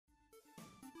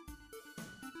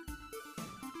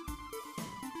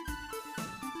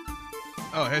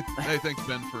Oh, hey, thanks,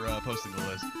 Ben, for posting the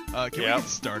list. Can we get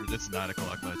started? It's 9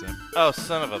 o'clock my time. Oh,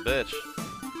 son of a bitch.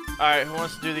 Alright, who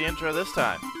wants to do the intro this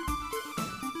time?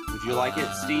 Would you like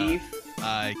it, Steve?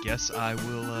 I guess I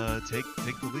will take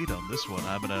the lead on this one.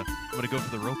 I'm gonna go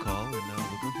for the roll call, and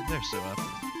we'll go from there. So,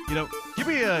 give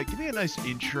me a nice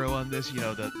intro on this.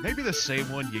 Maybe the same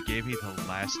one you gave me the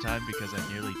last time because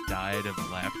I nearly died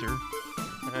of laughter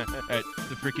at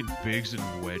the freaking Biggs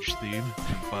and Wedge theme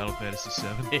from Final Fantasy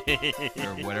VII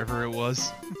or whatever it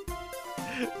was.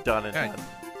 Done and done.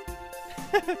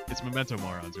 It's Memento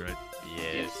Morons, right?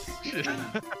 Yes.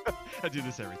 I do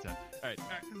this every time. All right.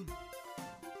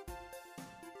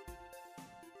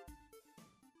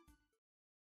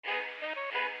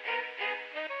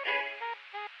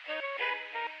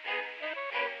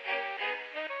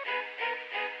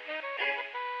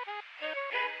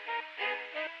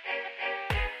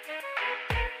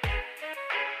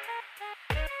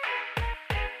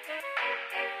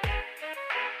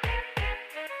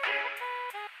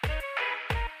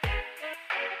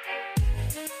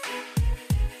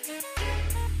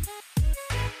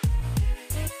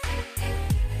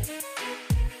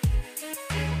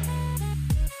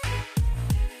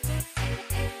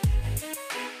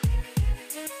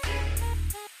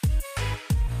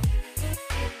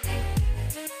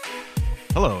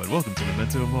 Hello, and welcome to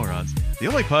Memento Morons, the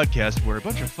only podcast where a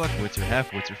bunch of fuckwits or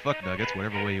half-wits or fuck-nuggets,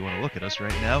 whatever way you want to look at us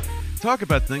right now, talk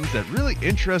about things that really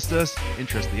interest us,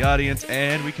 interest the audience,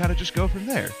 and we kind of just go from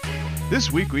there.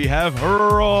 This week we have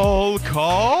roll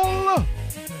call.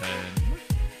 Ben.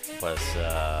 What's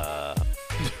up?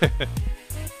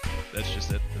 That's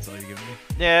just it. That's all you're giving me?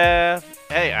 Yeah.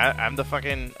 Hey, I'm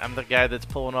the guy that's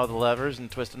pulling all the levers and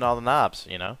twisting all the knobs,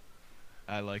 you know?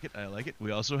 I like it.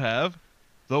 We also have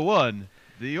the one,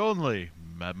 the only,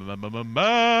 Matt.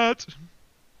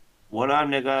 What up,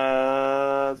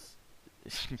 niggas?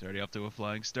 It's already off to a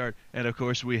flying start. And of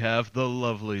course we have the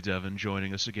lovely Devin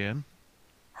joining us again.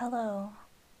 Hello.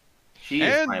 She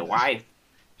is my wife.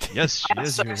 Yes, she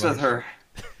is your sex wife. with her.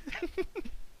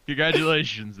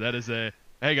 Congratulations. That is a...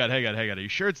 Hang on. Are you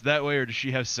sure it's that way, or does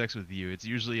she have sex with you? It's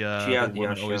usually the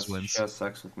woman always wins. She has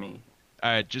sex with me.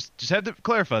 Alright, just had to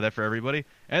clarify that for everybody.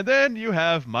 And then you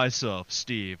have myself,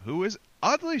 Steve, who is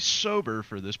oddly sober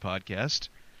for this podcast.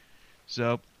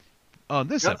 So, on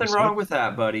this Nothing episode... wrong with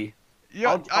that, buddy.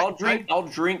 Yeah, I'll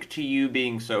drink to you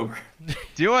being sober.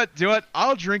 Do you what?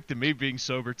 I'll drink to me being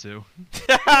sober, too.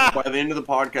 By the end of the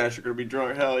podcast, you're going to be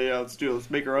drunk. Hell yeah, let's do it. Let's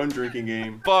make our own drinking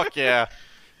game. Fuck yeah.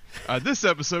 This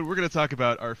episode, we're going to talk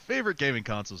about our favorite gaming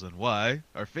consoles and why,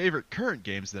 our favorite current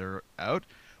games that are out,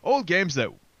 old games that,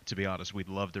 to be honest, we'd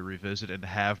love to revisit and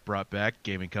have brought back.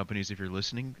 Gaming companies, if you're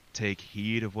listening, take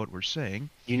heed of what we're saying.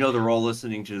 You know they're all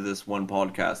listening to this one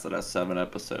podcast that has 7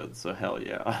 episodes, so hell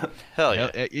yeah. Hell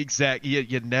yeah. Exactly.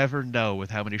 You never know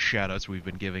with how many shoutouts we've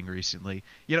been giving recently.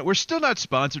 We're still not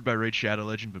sponsored by Raid Shadow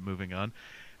Legend, but moving on.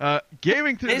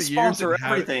 Gaming through the years. They sponsor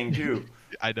everything, too.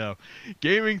 I know.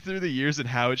 Gaming through the years and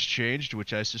how it's changed,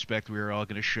 which I suspect we are all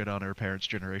going to shit on our parents'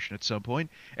 generation at some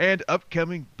point, and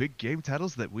upcoming big game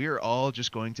titles that we are all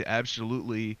just going to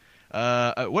absolutely...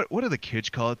 what do the kids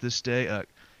call it this day?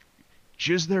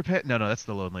 Jizz their pet? No, that's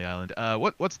the Lonely Island.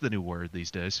 What's the new word these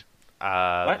days?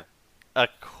 What?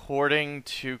 According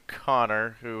to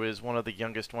Connor, who is one of the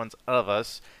youngest ones of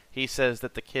us, he says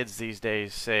that the kids these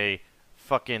days say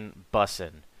fucking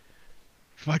bussin'.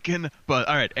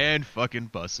 Alright, and fucking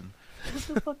bussin'. What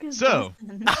the fuck is So,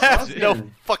 I have no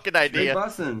fucking idea.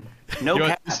 Bussin'. No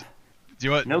cap. Do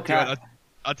you want? No cap.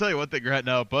 I'll tell you one thing right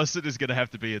now. Bussin' is going to have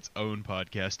to be its own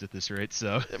podcast at this rate.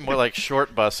 So More like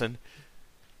short bussin'.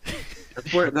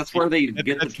 That's where they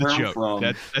get the term joke. from.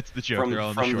 That's the joke. They're all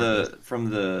in the short list.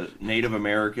 From the Native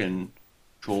American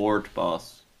short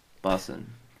bussin'.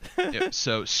 Yeah,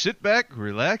 so sit back,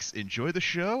 relax, enjoy the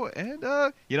show, and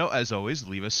as always,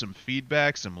 leave us some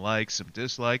feedback, some likes, some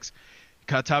dislikes,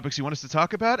 topics you want us to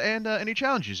talk about, and any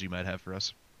challenges you might have for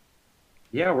us.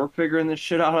 Yeah, we're figuring this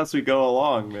shit out as we go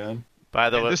along, man.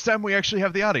 By the way, this time we actually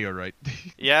have the audio right.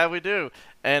 yeah, we do.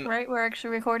 And Right, we're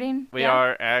actually recording? we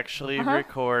are actually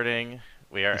recording.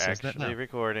 We are He says that actually now.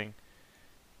 recording.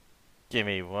 Give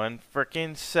me one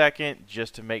freaking second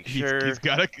just to make sure.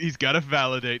 He's gotta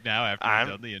validate now after we've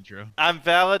done the intro. I'm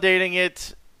validating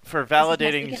it for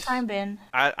validating. This is the second time, Ben.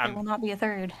 It will not be a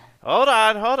third. Hold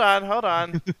on.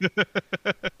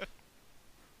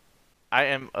 I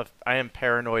am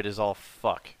paranoid as all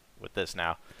fuck with this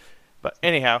now. But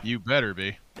anyhow. You better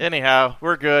be. Anyhow,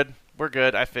 we're good.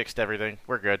 I fixed everything.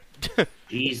 We're good.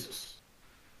 Jesus.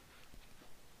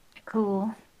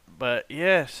 Cool. But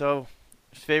yeah, so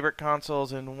favorite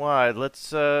consoles and why? Let's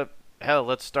start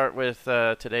with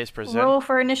today's present. Roll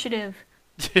for initiative.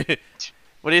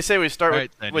 What do you say we start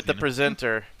Right, with the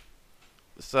presenter?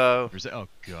 So, oh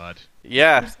God.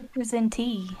 yeah. Who's the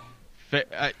presentee?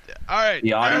 All right.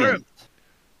 The audience.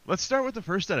 Let's start with the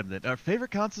first item then. Our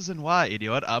favorite consoles and why. You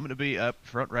know what? I'm going to be up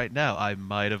front right now. I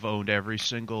might have owned every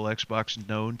single Xbox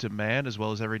known to man, as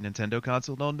well as every Nintendo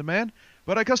console known to man,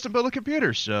 but I custom built a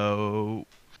computer, so...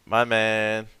 My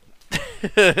man.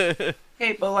 Hey,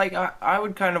 but like I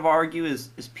would kind of argue is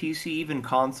PC even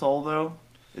console though?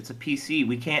 It's a PC.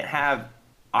 We can't have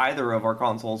either of our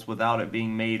consoles without it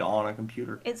being made on a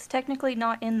computer. It's technically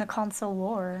not in the console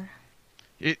war.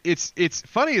 It's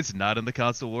funny it's not in the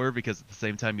console war because at the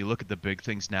same time you look at the big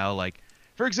things now, like,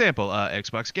 for example,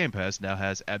 Xbox Game Pass now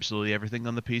has absolutely everything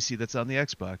on the PC that's on the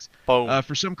Xbox. Boom.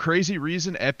 For some crazy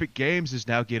reason, Epic Games is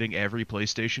now getting every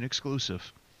PlayStation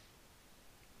exclusive.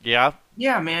 Yeah.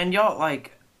 Yeah, man, y'all,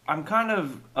 like, I'm kind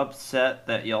of upset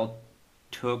that y'all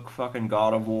took fucking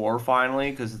God of War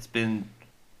finally, because it's been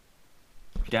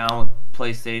down with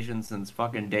PlayStation since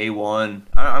fucking day one.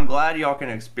 I'm glad y'all can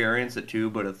experience it too,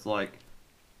 but it's like,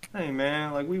 hey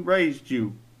man, like, we raised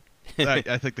you. I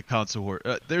think the console war,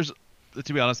 to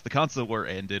be honest, the console war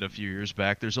ended a few years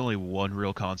back. There's only one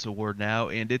real console war now,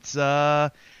 and it's, yeah.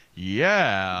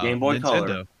 Game Boy Nintendo.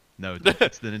 Color. No,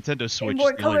 it's the Nintendo Switch. Boy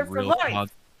is the only Color for real life.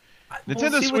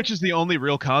 Nintendo Switch is the only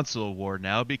real console war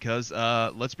now because,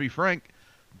 let's be frank,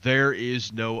 they're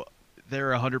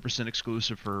 100%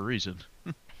 exclusive for a reason.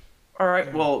 All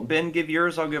right, well, Ben, give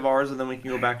yours, I'll give ours, and then we can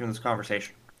go back into this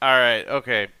conversation. All right.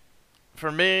 Okay.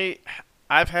 For me,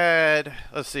 I've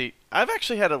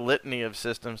actually had a litany of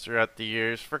systems throughout the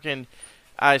years.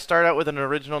 I started out with an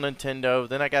original Nintendo,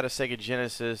 then I got a Sega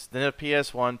Genesis, then a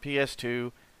PS1,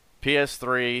 PS2,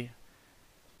 PS3,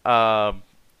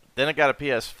 then I got a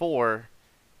PS4,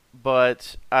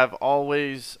 but I've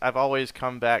always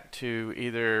come back to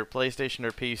either PlayStation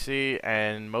or PC,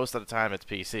 and most of the time it's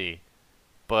PC.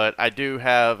 But I do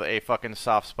have a fucking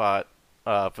soft spot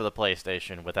for the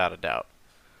PlayStation, without a doubt.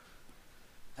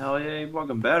 Hell yeah, you're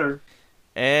fucking better.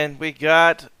 And we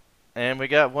got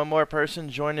one more person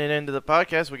joining into the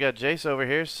podcast. We got Jace over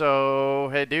here. So,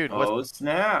 hey, dude. Oh,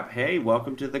 snap. Hey,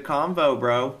 welcome to the convo,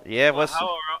 bro. Yeah, well,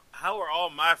 how are all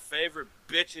my favorite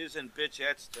bitches and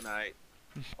bitchettes tonight?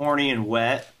 Horny and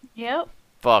wet. Yep.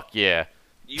 Fuck yeah.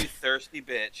 You thirsty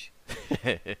bitch.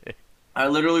 I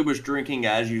literally was drinking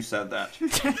as you said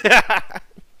that.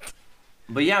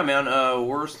 But yeah, man,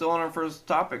 we're still on our first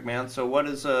topic, man. So what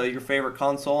is your favorite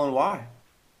console and why?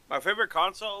 My favorite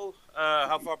console?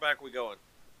 How far back are we going?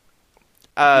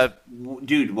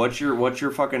 Dude, what's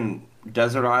your fucking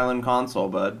desert island console,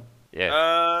 bud?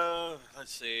 Yeah.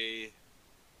 Let's see.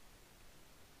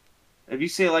 If you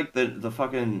say like the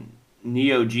fucking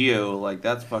Neo Geo, like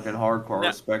that's fucking hardcore.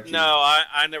 Respect you. No,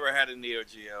 I never had a Neo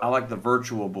Geo. I like the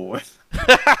Virtual Boy.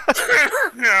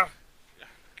 Yeah.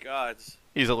 God.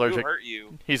 He's allergic. Who hurt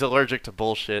you? He's allergic to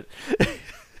bullshit. I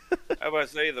was about to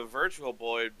say the Virtual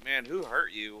Boy. Man, who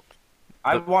hurt you?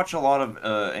 I watched a lot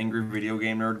of Angry Video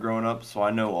Game Nerd growing up, so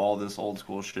I know all this old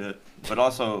school shit. But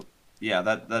also, yeah,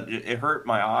 that it hurt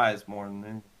my eyes more than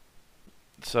anything.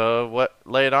 So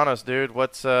lay it on us, dude.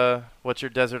 What's your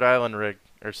desert island rig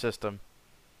or system?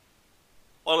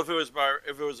 Well, if it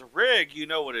was a rig, you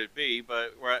know what it'd be.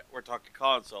 But we're talking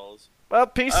consoles. Well,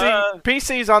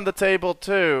 PC's on the table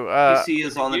too. PC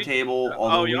is on the table.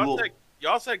 Although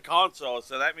y'all said console,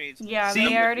 so that means they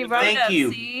already brought it up.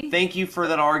 Thank you for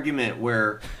that argument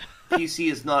where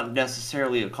PC is not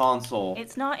necessarily a console.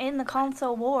 It's not in the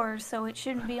console wars, so it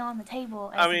shouldn't be on the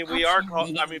table.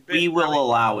 We will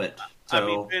allow it.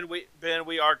 So. Ben,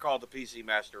 we are called the PC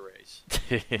Master Race.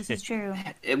 This is true.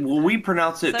 We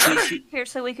pronounce it PC. Here,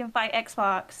 so we can fight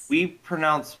Xbox. We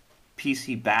pronounce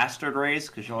PC Bastard Race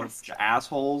because y'all are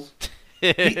assholes.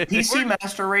 PC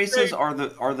Master Races are the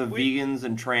vegans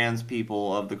and trans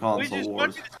people of the console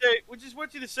wars. We just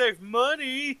want you to save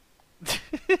money.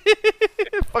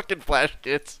 Fucking flash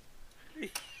kits.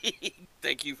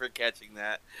 Thank you for catching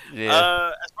that.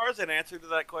 Yeah. As far as an answer to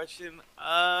that question,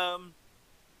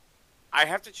 I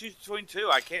have to choose between two.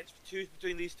 I can't choose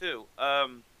between these two.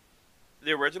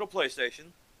 The original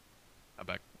PlayStation. I'm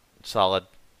back. Solid.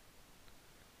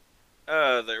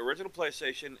 The original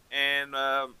PlayStation and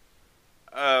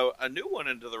a new one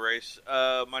into the race.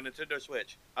 My Nintendo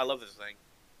Switch. I love this thing.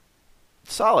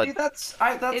 Solid.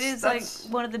 It is like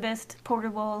one of the best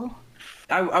portable.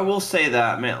 I will say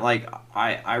that, man. Like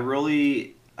I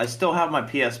still have my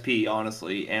PSP,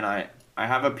 honestly, and I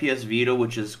have a PS Vita,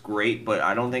 which is great, but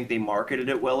I don't think they marketed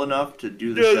it well enough to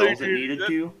do the shells it needed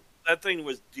to. That thing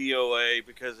was DOA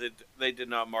because they did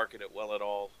not market it well at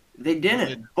all. They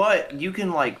didn't, but you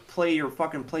can like play your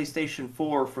fucking PlayStation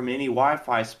 4 from any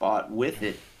Wi-Fi spot with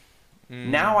it.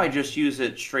 Now I just use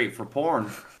it straight for porn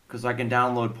because I can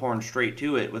download porn straight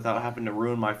to it without having to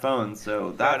ruin my phone.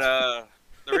 So But that's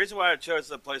the reason why I chose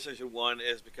the PlayStation 1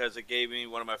 is because it gave me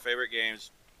one of my favorite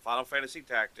games, Final Fantasy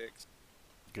Tactics.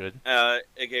 Good.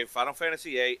 It gave Final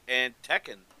Fantasy 8 and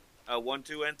Tekken 1,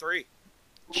 2, and 3.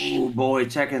 oh boy,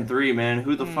 Tekken 3, man.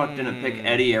 Who the fuck didn't pick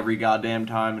Eddie every goddamn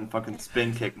time and fucking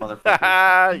spin kick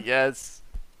motherfucker? Yes.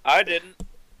 I didn't.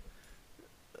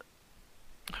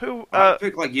 Who? I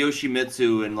picked like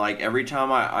Yoshimitsu, and like every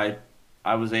time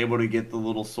I was able to get the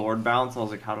little sword bounce, I was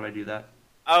like, how did I do that?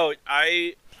 Oh,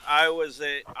 I used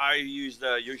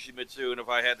Yoshimitsu, and if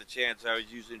I had the chance, I was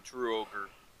using True Ogre.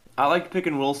 I liked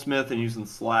picking Will Smith and using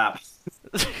slaps.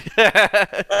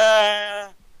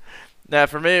 Now,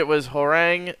 for me, it was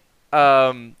Horang,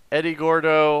 Eddie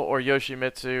Gordo, or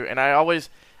Yoshimitsu, and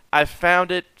I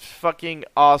found it fucking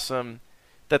awesome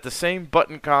that the same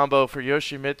button combo for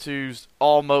Yoshimitsu's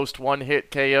almost one-hit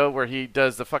KO, where he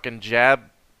does the fucking jab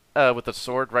with the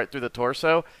sword right through the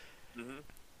torso,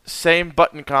 same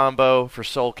button combo for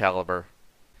Soul Calibur.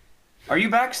 Are you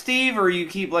back, Steve, or you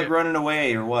keep like running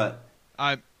away, or what?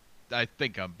 I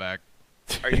think I'm back.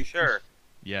 Are you sure?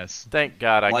 Yes. Thank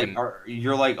God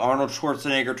You're like Arnold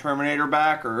Schwarzenegger Terminator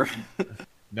back, or?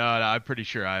 No, I'm pretty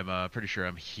sure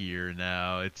I'm here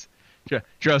now.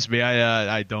 Trust me,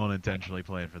 I don't intentionally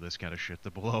plan for this kind of shit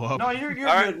to blow up. No, you're good,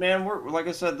 right. man. We're like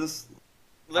I said,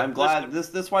 I'm glad this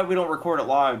is why we don't record it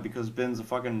live, because Ben's a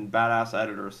fucking badass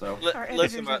editor. So Our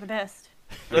editors are the best.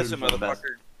 Listen, Editors are the best.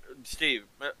 motherfucker. Steve,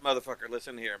 motherfucker,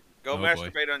 listen here. Go Oh, boy.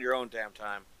 masturbate on your own damn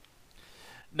time.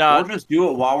 No, Or just do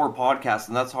it while we're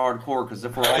podcasting. That's hardcore, because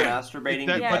if we're all masturbating,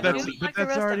 Yeah, but do that's like the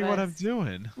rest of already what I'm us.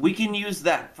 doing. we can use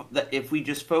that if we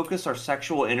just focus our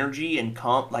sexual energy and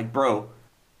like, bro,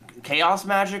 chaos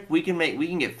magic. We can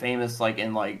get famous like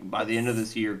in like by the end of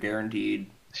this year, guaranteed.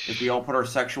 If we all put our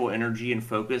sexual energy and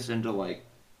focus into like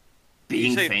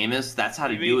being say- famous, that's how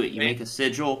to you do mean it. You make a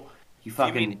sigil. You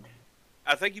fucking.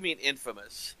 I think you mean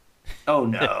infamous. Oh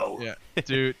no. Yeah,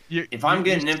 dude. If I'm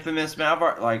getting infamous, man,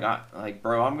 bro,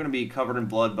 I'm gonna be covered in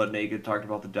blood, butt naked, talking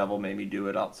about the devil made me do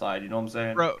it outside. You know what I'm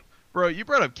saying? Bro, you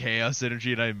brought up chaos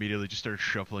energy, and I immediately just started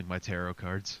shuffling my tarot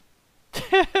cards.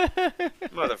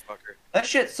 Motherfucker. That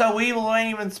shit's so evil, it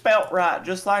ain't even spelt right,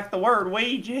 just like the word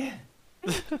Ouija.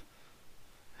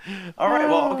 All right,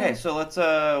 well, okay, so let's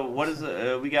what is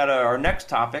we got our next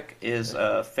topic is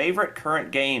favorite current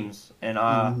games, and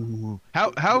Ooh.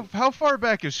 How far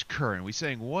back is current? We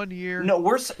saying 1 year? no,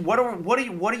 what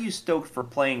are you stoked for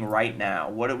playing right now?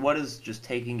 What is just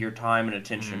taking your time and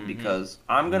attention? Because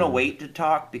I'm gonna wait to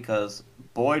talk, because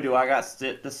boy, do I got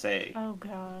shit to say. Oh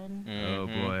god. Oh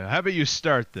boy, how about you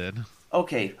start then?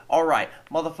 Okay, all right,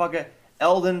 motherfucker,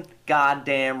 Elden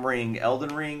Ring.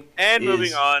 And is-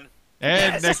 moving on.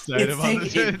 And Yes, next item on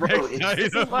it's the taking- bro, next it's- This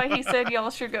is item. why he said y'all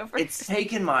should go first. It's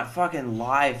taken my fucking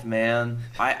life, man.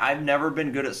 I've never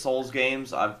been good at Souls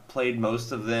games. I've played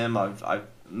most of them.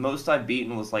 Most I've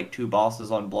beaten was like 2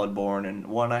 bosses on Bloodborne, and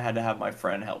one I had to have my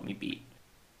friend help me beat.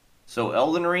 So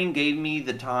Elden Ring gave me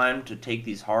the time to take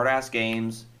these hard ass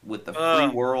games with the free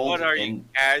world. What are you, and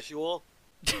casual?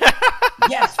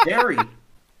 yes, very.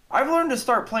 I've learned to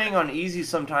start playing on easy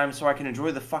sometimes so I can enjoy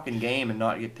the fucking game and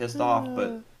not get pissed off.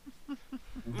 But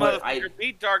Motherfucker,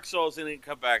 beat Dark Souls and then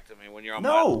come back to me when you're on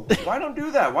no, why don't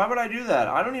do that? Why would I do that?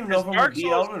 I don't even know if I'm gonna beat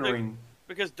Elden Ring.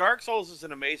 Because Dark Souls is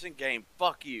an amazing game.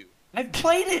 Fuck you. I've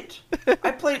played it.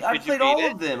 I've played beat all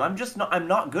it? of them. I'm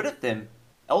not good at them.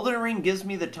 Elden Ring gives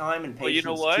me the time and Well, you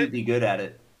patience know what? to be good at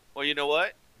it. Well, you know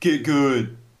what? Get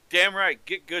good. Damn right.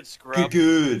 Get good, Get scrub.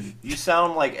 good. You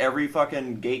sound like every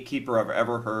fucking gatekeeper I've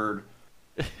ever heard.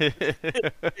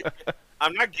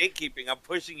 I'm not gatekeeping. I'm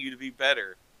pushing you to be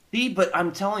better. See, but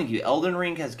I'm telling you, Elden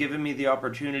Ring has given me the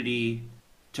opportunity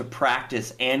to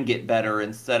practice and get better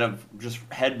instead of just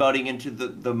headbutting into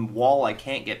the wall I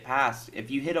can't get past. If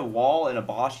you hit a wall and a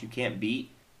boss you can't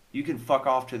beat, you can fuck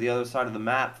off to the other side of the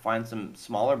map, find some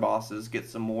smaller bosses, get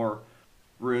some more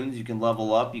runes, you can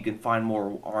level up, you can find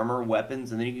more armor,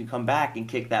 weapons, and then you can come back and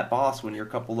kick that boss when you're a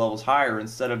couple levels higher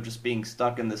instead of just being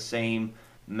stuck in the same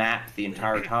map the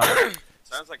entire time.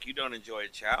 Sounds like you don't enjoy a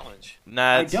challenge.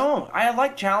 Nah, I don't. I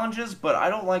like challenges, but I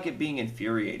don't like it being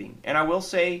infuriating. And I will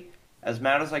say, as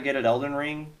mad as I get at Elden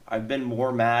Ring, I've been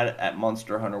more mad at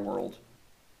Monster Hunter World.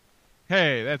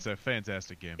 Hey, that's a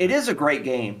fantastic game. It is a great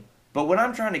game, but when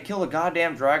I'm trying to kill a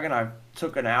goddamn dragon I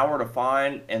took an hour to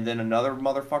find, and then another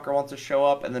motherfucker wants to show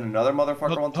up, and then another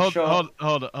motherfucker wants to show up.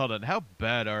 Hold on. How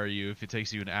bad are you if it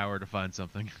takes you an hour to find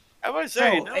something? I was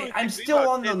saying, So no, it I'm could be still about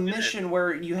on the 10 minutes. mission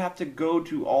where you have to go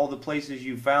to all the places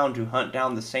you found to hunt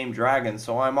down the same dragon.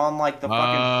 So I'm on like the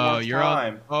fucking fourth time.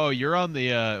 You're on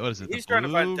the what is it? The He's trying to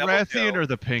find blue Devil Rathian Joe. or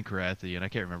the pink Rathian? I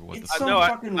can't remember what It's the. so No,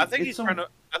 fucking. I think it's he's so. trying to.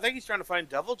 I think he's trying to find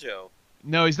Devil Joe.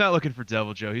 No, he's not looking for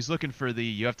Devil Joe. He's looking for the.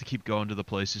 You have to keep going to the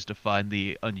places to find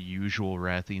the unusual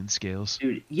Rathian scales.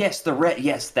 Dude, yes,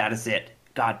 yes, that is it.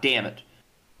 God damn it.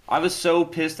 I was so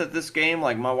pissed at this game.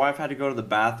 Like, my wife had to go to the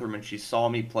bathroom and she saw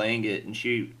me playing it, and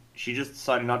she just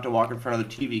decided not to walk in front of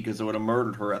the TV because it would have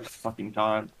murdered her at the fucking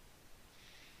time.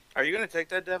 Are you going to take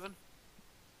that, Devin?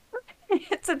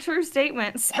 It's a true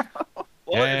statement. So.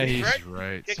 Well, Yeah, if he's right.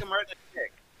 right. Kick him right in the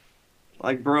kick.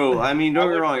 Like, bro, I mean, don't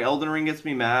get me wrong, Elden Ring gets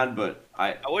me mad, but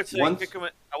I would say kick him.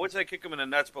 I would say kick him in the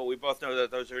nuts, but we both know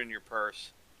that those are in your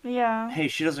purse. Yeah. Hey,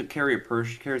 she doesn't carry a purse.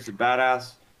 She carries a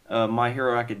badass My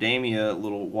Hero Academia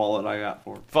little wallet I got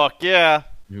for her. Fuck yeah.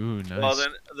 Ooh, nice. Well,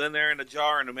 then they're in a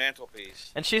jar in the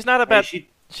mantelpiece. And she's not a bad. Hey,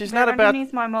 She's They're not a bad.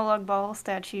 underneath my Molag Ball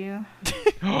statue.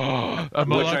 A Which I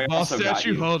Moloch Ball also got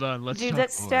statue? you. Hold on, let's Dude, talk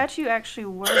that more. statue actually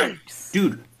works.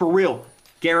 Dude, for real,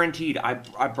 guaranteed. I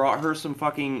brought her some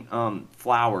fucking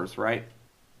flowers, right?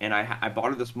 And I bought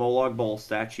her this Molag Ball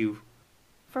statue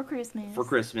For Christmas. for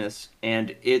Christmas,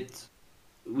 and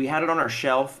we had it on our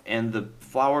shelf, and the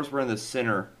flowers were in the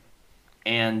center,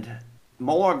 and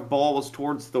Molag Ball was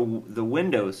towards the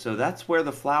window, so that's where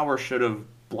the flower should have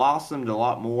blossomed a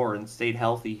lot more and stayed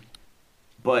healthy.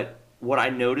 But what I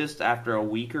noticed after a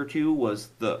week or two was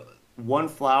the one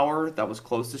flower that was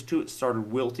closest to it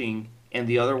started wilting, and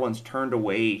the other ones turned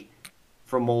away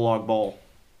from Molag Ball.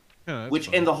 Yeah, that's Which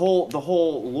fine. and the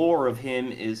whole lore of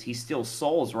him is he steals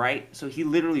souls, right? So he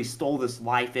literally stole this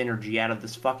life energy out of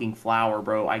this fucking flower,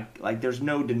 bro. There's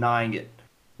no denying it.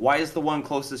 Why is the one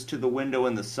closest to the window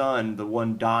in the sun the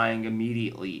one dying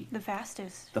immediately? The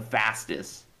fastest. The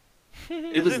fastest.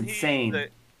 It was insane.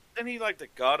 Isn't he like the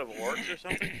god of orcs or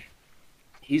something?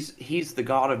 He's the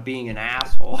god of being an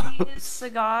asshole. He is the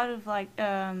god of like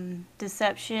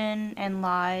deception and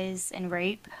lies and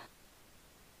rape.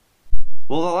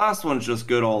 Well, the last one's just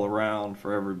good all around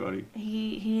for everybody.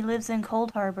 He lives in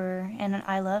Cold Harbor, and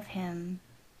I love him.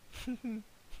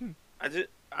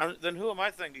 Then who am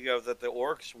I thinking of that the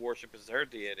orcs worship as their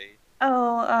deity?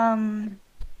 Oh,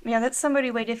 yeah, that's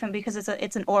somebody way different because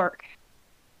it's an orc.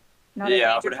 Not a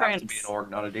Yeah, it major would have to prince. be an orc,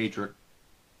 not a Daedric.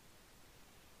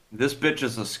 This bitch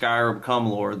is a Skyrim cum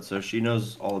lord, so she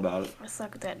knows all about it. I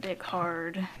suck that dick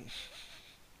hard.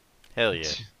 Hell yeah.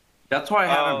 That's why I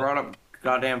haven't brought up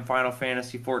goddamn Final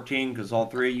Fantasy 14, because all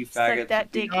three of you Suck faggots.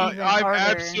 that dick I'm even harder.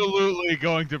 absolutely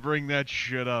going to bring that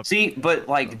shit up. See, but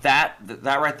like that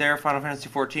right there, Final Fantasy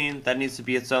 14, that needs to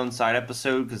be its own side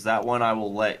episode, because that one I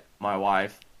will let my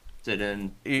wife sit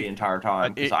in the entire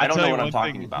time, because I don't know what I'm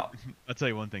talking about. I'll tell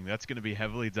you one thing. That's going to be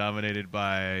heavily dominated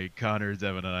by Connor,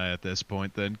 Devin, and I at this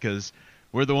point, then, because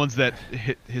we're the ones that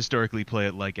historically play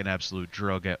it like an absolute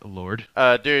drug lord.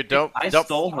 Dude, don't. I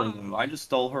stole her, though. I just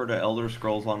stole her to Elder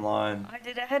Scrolls Online. I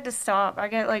did. I had to stop. I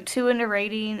got like 2 into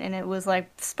rating, and it was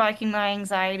like spiking my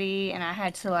anxiety, and I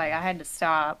had to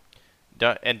stop.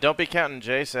 Don't be counting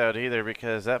Jace out either,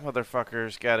 because that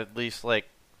motherfucker's got at least like,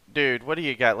 dude, what do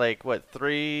you got? Like what,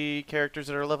 3 characters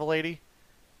that are level 80?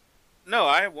 No,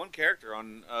 I have one character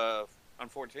on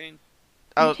 14.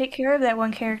 Oh. You take care of that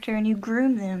one character, and you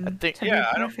groom them I think- to Yeah,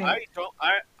 be perfect.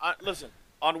 I listen.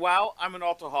 On WoW, I'm an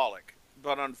alcoholic,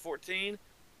 but on 14,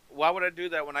 why would I do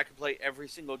that when I can play every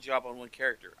single job on one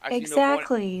character? I see no point.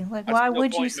 Exactly. Like, I why see no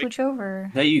would you point switch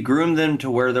over? That you groom them to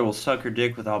where they will suck your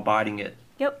dick without biting it.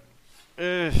 Yep.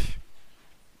 Ugh.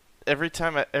 Every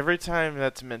time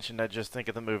that's mentioned, I just think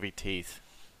of the movie Teeth.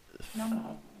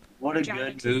 No. What a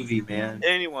Giant good movie, man.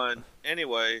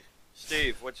 Anyway,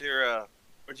 Steve, what's your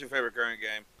favorite current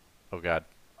game? Oh God.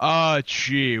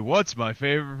 Gee, what's my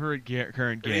favorite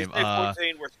current If you game? say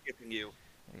 14, we're skipping you.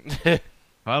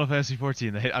 Final Fantasy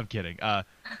 14. I'm kidding.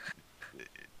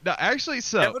 No, actually,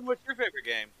 so. Evan, what's your favorite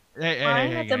game?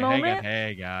 Mine at the moment?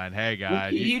 hang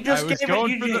on. You just I was gave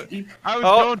going it. for You, I was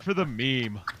Oh. going for the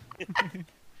meme.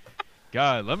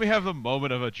 God, let me have the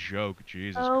moment of a joke.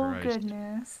 Jesus Oh, Christ.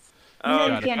 goodness. Oh, You know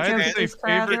God, you can't if I had joke to at say this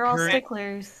crowd. They're all favorite current-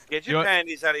 sticklers. Get You your know-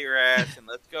 panties out of your ass and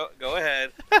let's go. Go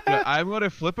ahead. Yeah, I'm gonna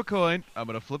flip a coin. I'm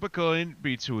gonna flip a coin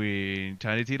between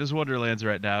Tiny Tina's Wonderlands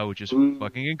right now, which is Ooh.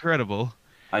 fucking incredible,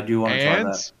 I do want to try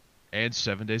that. and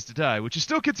 7 Days to Die, which is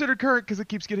still considered current because it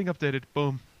keeps getting updated.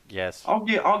 Boom. Yes. I'll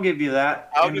give you that.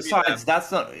 I'll And give you besides, that's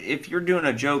not. If you're doing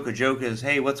a joke is,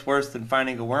 hey, what's worse than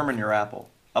finding a worm in your apple?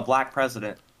 A black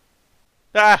president.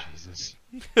 Ah. Jesus.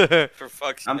 For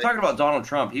fuck's I'm sake. talking about Donald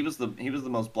Trump. He was the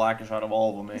most blackish out of all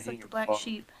of them, man. It's He like the didn't black give a fuck.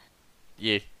 sheep.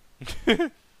 Yeah.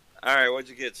 All right, what'd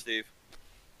you get, Steve?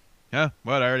 Yeah,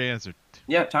 what? I already answered.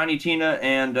 Yeah, Tiny Tina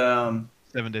and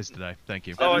 7 Days to Die. Thank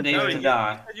you. 7 Days to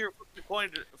Die. You said you were flipping a coin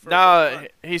for No,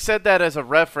 he said that as a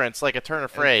reference, like a turn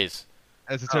of phrase.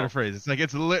 As a turn of phrase, it's like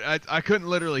I couldn't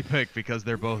literally pick because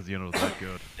they're both that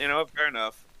good. You know, fair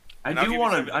enough. I do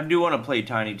want to play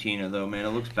Tiny Tina though, man. It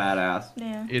looks badass.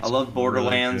 Yeah. It's I love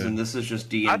Borderlands, really and this is just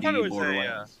D I and D thought it was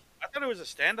Borderlands. I thought it was a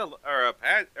standalone or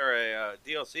a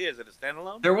DLC. Is it a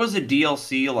standalone? There was a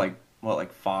DLC like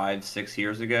 5-6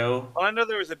 years ago. Well, I know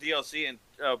there was a DLC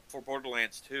for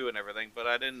Borderlands 2 and everything, but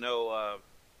I didn't know.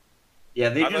 Yeah,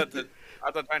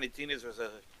 I thought Tiny Tina's was a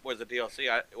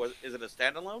DLC. Is it a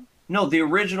standalone? No, the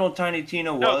original Tiny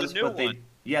Tina was, the new but one.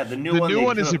 the new The one. new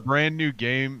one is a brand new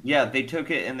game. Yeah, they took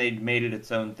it and they made it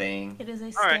its own thing. It is a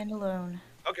All right. standalone.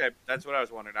 Okay, that's what I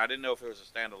was wondering. I didn't know if it was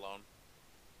a standalone.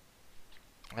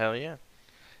 Hell yeah.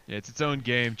 Yeah, it's its own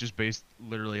game, just based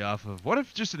literally off of. What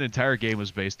if just an entire game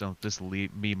was based on this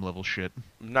meme level shit?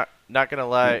 Not gonna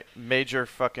lie, major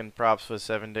fucking props with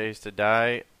 7 Days to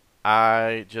Die.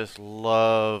 I just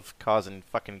love causing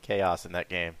fucking chaos in that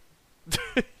game.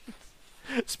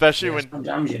 Especially when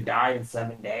sometimes you die in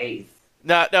 7 days.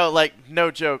 no, like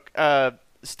no joke.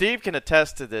 Steve can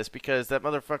attest to this because that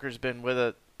motherfucker's been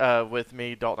with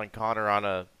me, Dalton and Connor on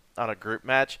a group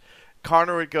match.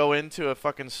 Connor would go into a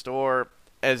fucking store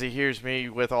as he hears me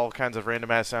with all kinds of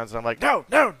random ass sounds, and I'm like, no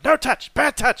touch,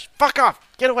 bad touch, fuck off,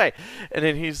 get away. And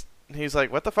then he's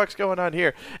like, what the fuck's going on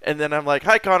here? And then I'm like,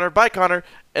 hi Connor, bye Connor.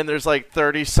 And there's like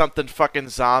 30 something fucking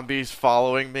zombies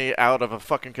following me out of a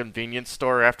fucking convenience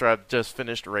store after I've just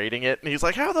finished raiding it. And he's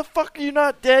like, how the fuck are you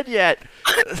not dead yet?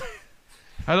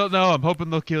 I don't know. I'm hoping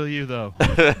they'll kill you though.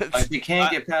 Like, you can't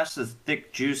get past this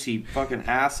thick, juicy fucking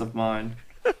ass of mine.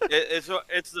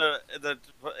 The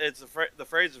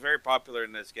phrase is very popular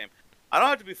in this game. I don't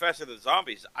have to be faster than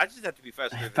zombies. I just have to be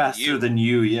faster Than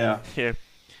you, yeah. Yeah.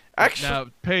 Actually, Now,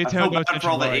 pay I feel attention bad for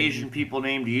all the Ryan. Asian people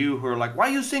named you who are like, why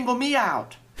you single me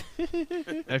out?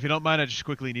 If you don't mind, I just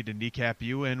quickly need to kneecap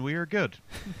you, and we are good.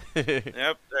 Yep,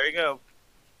 there you go.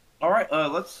 All right,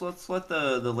 let's let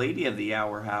the lady of the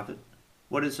hour have it.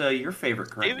 What is your favorite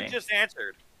current Steven name? just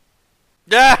answered.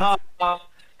 yeah.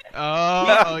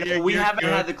 Yeah, we you're haven't good.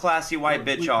 had the classy white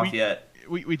bitch off yet.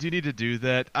 We do need to do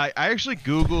that. I actually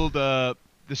Googled the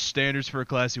standards for a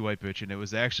classy white bitch, and it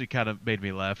was actually kind of made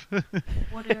me laugh.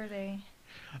 What are they?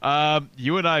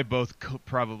 You and I both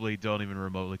probably don't even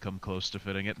remotely come close to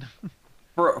fitting it.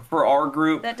 For our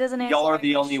group, That doesn't answer y'all are my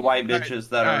the only question. white bitches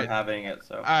that are Alright. having it.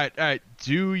 So All right.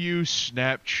 Do you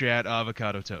Snapchat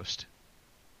avocado toast?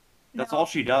 that's No. all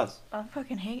she does. I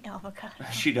fucking hate avocado.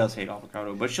 She does hate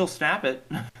avocado, but she'll snap it.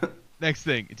 Next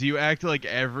thing, do you act like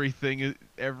every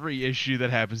issue that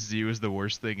happens to you is the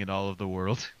worst thing in all of the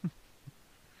world?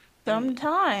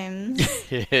 Sometimes.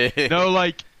 No,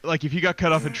 like if you got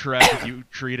cut off in traffic, you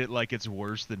treat it like it's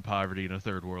worse than poverty in a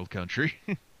third world country.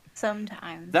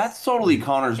 Sometimes. That's totally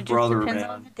Connor's it just brother, depends man.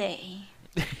 on the day.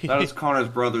 That is Connor's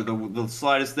brother. The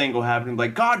slightest thing will happen.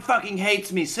 Like, God fucking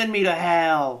hates me. Send me to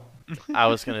hell. I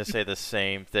was gonna say the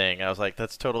same thing. I was like,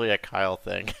 that's totally a Kyle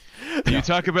thing. You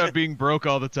talk about being broke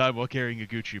all the time while carrying a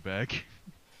Gucci bag.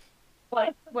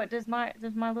 What does my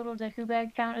little Deku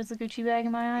bag count as a Gucci bag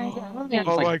in my eyes? Yeah.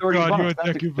 Oh like my 30 god, you bucks. a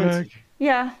That's Deku bag. expensive.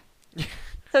 Yeah.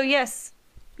 So yes.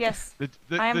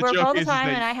 I am broke joke all the is time,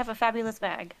 that, and I have a fabulous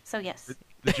bag. So yes.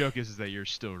 The joke is that you're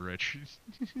still rich.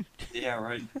 Yeah,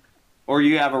 right. Or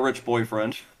you have a rich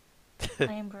boyfriend.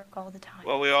 I am broke all the time.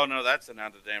 Well, we all know that's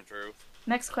not the damn truth.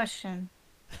 Next question.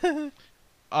 Yeah.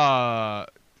 All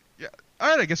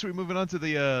right. I guess we're moving on to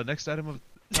the next item of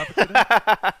topic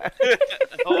today.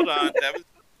 Hold on,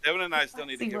 Devin and I still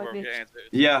need to See give what our bitch. answers.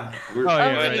 Yeah. Oh yeah,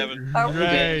 right. right. Devin. Are we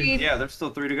Right. doing- Yeah, there's still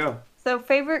 3 to go. So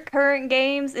favorite current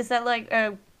games, is that like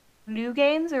new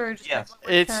games or just Yes.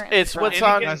 like current? It's what's Any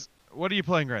on. game- Guys, what are you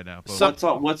playing right now?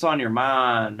 Bo? What's on your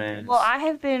mind, man? Well, I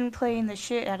have been playing the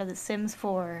shit out of The Sims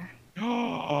 4.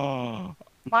 Oh,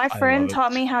 My I friend love it.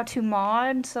 taught me how to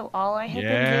mod, so all I have been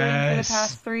doing for the Yes.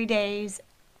 past 3 days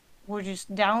were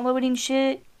just downloading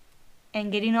shit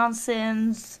and getting on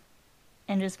Sims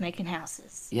and just making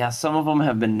houses. Yeah, some of them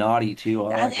have been naughty too.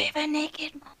 I Are like they it. even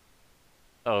naked?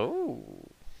 Oh.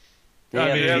 They I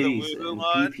have mean, yeah, the titties voodoo and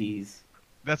mod. peepees.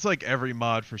 that's like every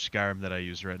mod for Skyrim that I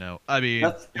use right now. I mean,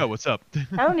 That's- yo, what's up?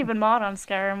 I don't even mod on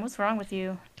Skyrim. What's wrong with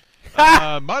you?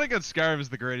 Modding on Skyrim is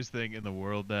the greatest thing in the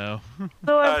world now.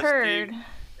 So I've Steve. heard.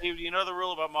 Steve, you know the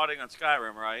rule about modding on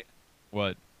Skyrim, right?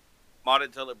 What? Mod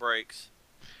it till it breaks.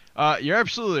 You're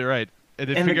absolutely right. And,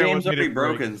 then And the figure out what game's made it already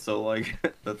break. broken, so like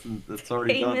that's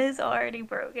already Game done. is already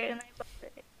broken. I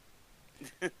love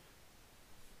it.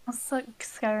 I'll suck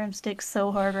Skyrim stick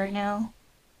so hard right now.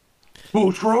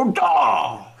 Butro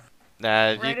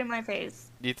Nah, Right in my face.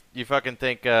 you fucking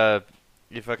think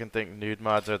nude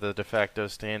mods are the de facto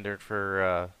standard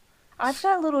for I've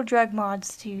got little drug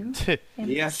mods too.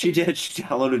 Yeah, she did. She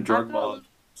downloaded drug I've got mod.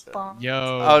 bombs. Yo,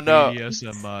 Oh, no.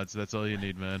 BDSM mods. That's all you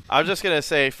need, man. I'm just gonna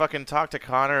say, fucking talk to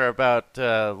Connor about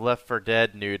Left 4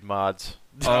 Dead nude mods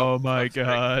Oh my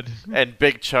god. and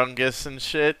Big Chungus and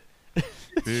shit.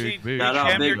 Big Shout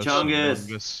out Big Chungus.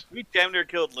 Chungus. We damn near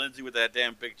killed Lindsay with that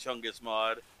damn Big Chungus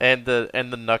mod. And the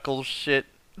Knuckles shit.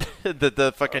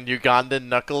 the fucking Ugandan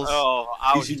Knuckles. Oh,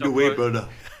 I was so close. brother.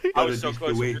 I was so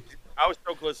close. I was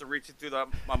so close to reaching through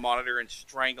my monitor and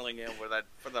strangling him with that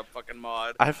for the fucking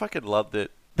mod. I fucking loved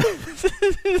it.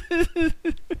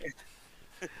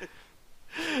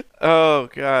 Oh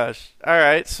gosh. All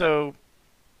right, so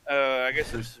I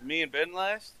guess it's me and Ben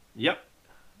last. Yep.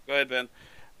 Go ahead, Ben.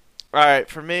 all right,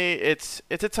 for me it's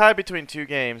a tie between two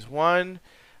games. One,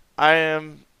 I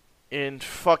am in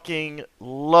fucking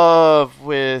love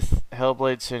with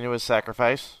Hellblade: Senua's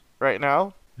Sacrifice right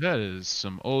now. That is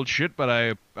some old shit, but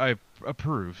I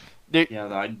approve. Yeah,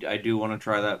 I do want to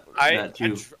try that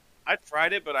too. I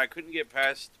tried it, but I couldn't get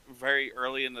past very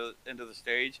early into the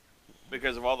stage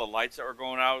because of all the lights that were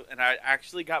going out, and I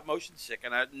actually got motion sick,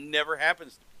 and that never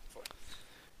happens before.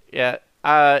 Yeah.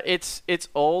 It's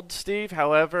old, Steve.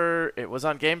 However, it was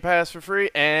on Game Pass for free,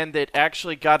 and it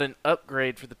actually got an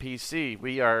upgrade for the PC.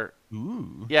 We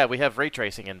have ray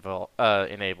tracing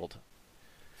enabled.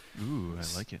 Ooh, I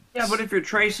like it. Yeah, but if you're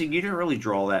tracing, you didn't really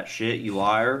draw that shit, you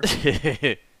liar.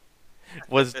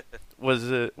 Was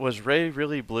Ray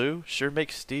really blue? Sure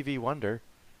makes Stevie wonder.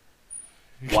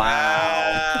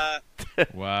 Wow.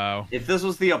 Wow. If this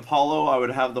was the Apollo, I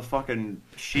would have the fucking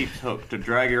sheep's hook to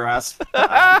drag your ass.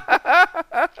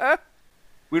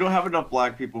 We don't have enough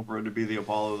black people for it to be the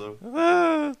Apollo,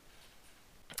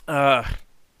 though.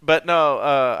 But no,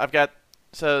 I've got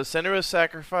Senua's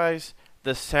Sacrifice,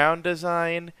 the sound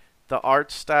design, the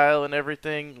art style, and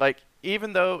everything. Like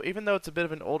even though it's a bit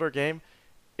of an older game,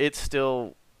 it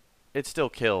still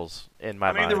kills in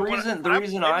my mind. The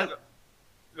reason I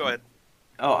go ahead.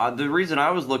 Oh, the reason I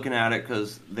was looking at it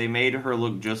because they made her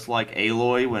look just like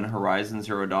Aloy when Horizon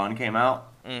Zero Dawn came out.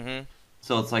 Mm-hmm.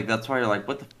 So it's like that's why you're like,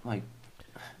 what the like?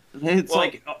 It's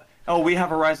like, oh, we have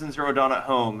Horizon Zero Dawn at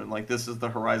home, and like this is the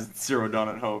Horizon Zero Dawn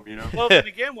at home, you know? Well, then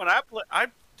again, when I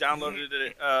downloaded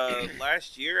it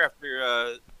last year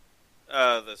after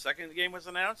the second game was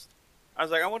announced, I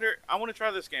was like, I want to try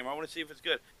this game. I want to see if it's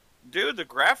good. Dude, the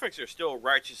graphics are still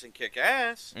righteous and kick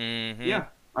ass. Mm-hmm. Yeah.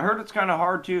 I heard it's kind of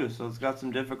hard too, so it's got some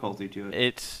difficulty to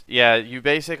it. You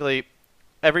basically,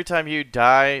 every time you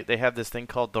die, they have this thing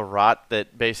called the rot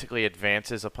that basically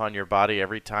advances upon your body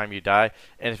every time you die,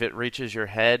 and if it reaches your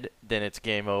head, then it's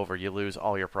game over. You lose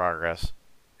all your progress.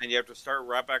 And you have to start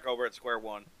right back over at square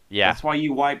one. Yeah. That's why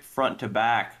you wipe front to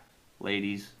back,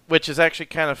 ladies. Which is actually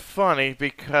kind of funny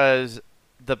because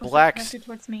Was it directed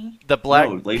towards me?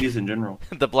 No, ladies in general.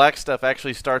 the black stuff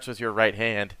actually starts with your right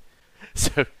hand.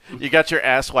 So you got your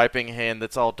ass wiping hand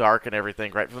that's all dark and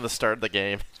everything right from the start of the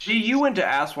game. Gee, you went to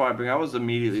ass wiping. I was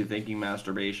immediately thinking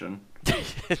masturbation.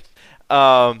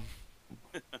 Yeah,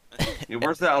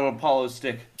 where's that Apollo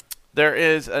stick? There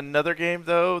is another game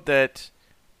though that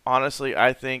honestly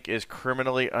I think is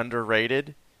criminally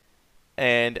underrated,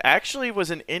 and actually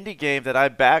was an indie game that I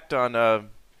backed on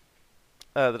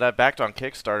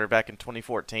Kickstarter back in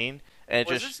 2014. And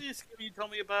Was this the game you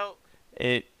told me about?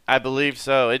 I believe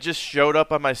so. It just showed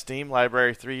up on my Steam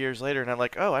library 3 years later, and I'm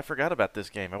like, oh, I forgot about this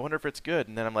game. I wonder if it's good.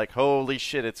 And then I'm like, holy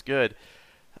shit, it's good.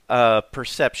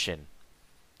 Perception.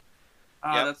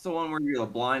 Yep. That's the one where you're a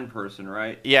blind person,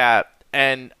 right? Yeah,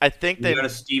 and I think You they got to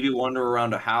Stevie Wonder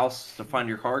around a house to find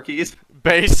your car keys.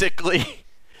 basically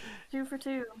 2 for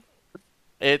 2.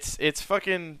 it's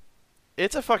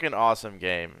a fucking awesome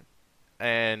game,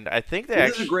 and I think they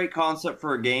This is a great concept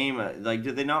for a game. Like,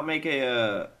 did they not make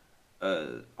a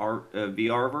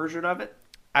VR version of it?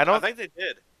 I think they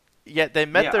did. Yeah, they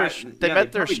met their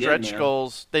stretch did,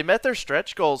 goals. They met their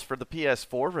stretch goals for the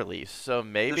PS4 release, so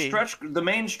maybe The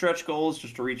main stretch goal is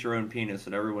just to reach your own penis,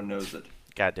 and everyone knows it.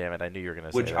 God damn it! I knew you were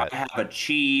gonna say Which that. I have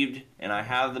achieved, and I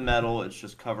have the medal. It's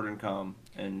just covered in cum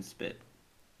and spit.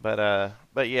 But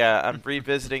yeah, I'm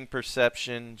revisiting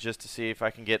Perception just to see if I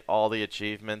can get all the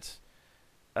achievements.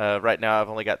 Right now, I've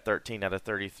only got 13 out of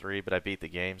 33, but I beat the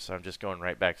game, so I'm just going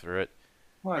right back through it.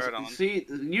 Right on. See,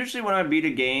 usually when I beat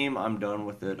a game, I'm done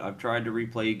with it. I've tried to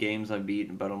replay games I've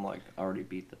beaten, but I'm like, I already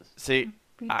beat this. See,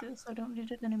 Beat this, I don't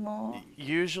need it anymore.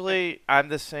 usually I'm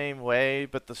the same way,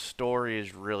 but the story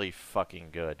is really fucking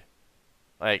good.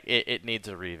 Like it needs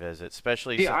a revisit,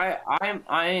 especially See, since,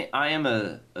 I am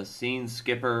a scene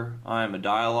skipper. I am a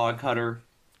dialogue cutter.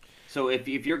 So if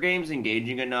your game's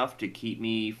engaging enough to keep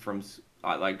me from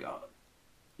like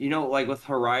with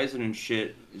Horizon and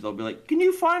shit, they'll be like, "Can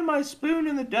you find my spoon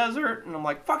in the desert?" And I'm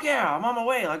like, "Fuck yeah, I'm on my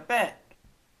way." Like that.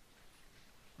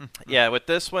 yeah, with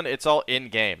this one, it's all in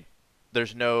game.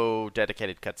 There's no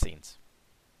dedicated cutscenes.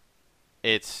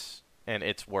 It's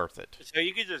worth it. So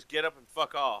you can just get up and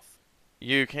fuck off.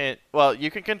 You can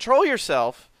control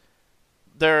yourself.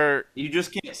 You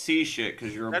just can't see shit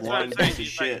because you're a That's what I'm blind saying.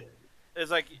 piece of It's shit.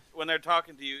 It's like when they're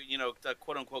talking to you, the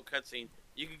quote unquote cutscene.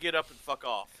 You can get up and fuck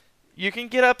off. You can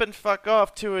get up and fuck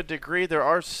off to a degree. There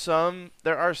are some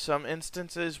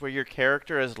instances where your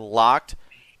character is locked,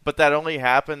 but that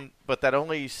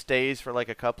only stays for like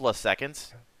a couple of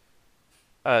seconds,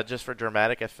 just for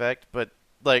dramatic effect. But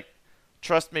like,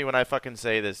 trust me when I fucking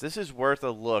say this. This is worth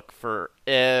a look for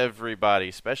everybody,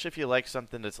 especially if you like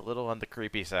something that's a little on the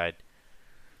creepy side.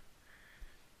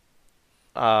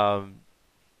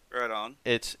 Right on.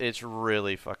 It's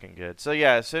really fucking good. So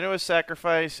yeah, Senua's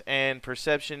Sacrifice and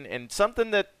Perception, and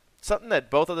something that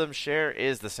both of them share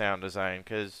is the sound design.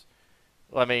 Because,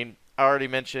 well, I mean, I already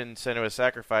mentioned Senua's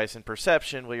Sacrifice and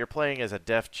Perception. Well, you're playing as a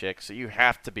deaf chick, so you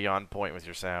have to be on point with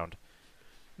your sound.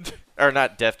 Or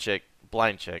not deaf chick,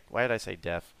 blind chick. Why did I say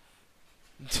deaf?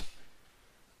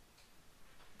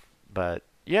 But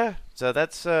yeah, so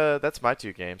that's my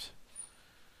 2 games.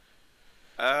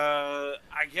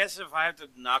 I guess if I have to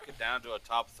knock it down to a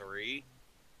top 3,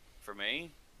 for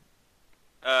me,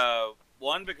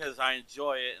 one because I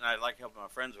enjoy it and I like helping my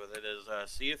friends with it is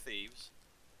Sea of Thieves.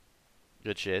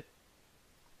 Good shit.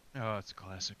 Oh, it's a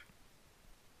classic.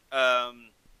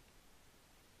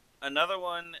 Another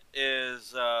one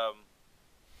is I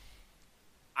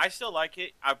still like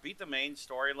it. I beat the main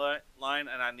storyline, and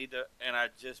I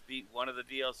just beat one of the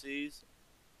DLCs.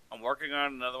 I'm working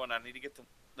on another one. I need to get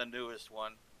the newest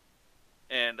one,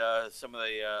 and some of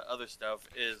the other stuff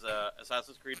is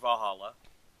Assassin's Creed Valhalla.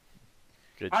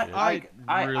 Good shit.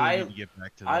 I really need to get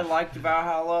back to that. I liked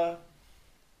Valhalla.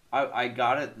 I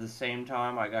got it the same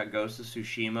time I got Ghost of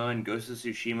Tsushima, and Ghost of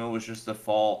Tsushima was just a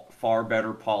far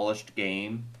better polished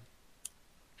game.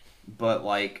 But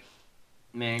like,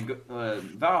 man,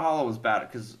 Valhalla was bad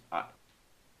because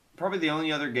probably the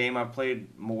only other game I played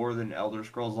more than Elder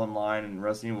Scrolls Online and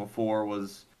Resident Evil 4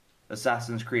 was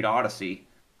Assassin's Creed Odyssey,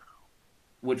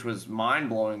 which was mind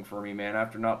blowing for me, man.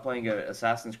 After not playing an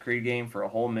Assassin's Creed game for a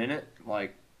whole minute,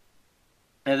 like.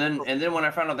 And then when I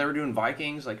found out they were doing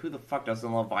Vikings, like, who the fuck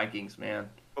doesn't love Vikings, man?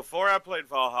 Before I played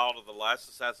Valhalla, the last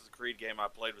Assassin's Creed game I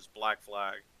played was Black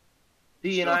Flag.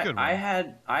 See, Still a and good I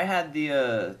one. had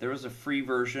the there was a free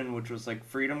version which was like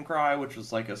Freedom Cry, which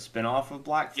was like a spin-off of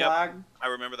Black Yep. Flag. I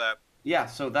remember that. Yeah,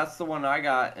 so that's the one I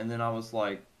got, and then I was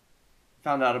like,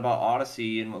 found out about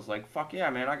Odyssey and was like, fuck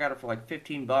yeah, man, I got it for like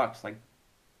 $15. Like,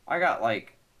 I got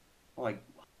like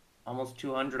almost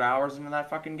 200 hours into that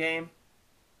fucking game.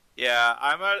 Yeah,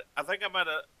 I think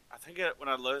when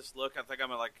I look, I think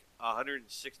I'm at like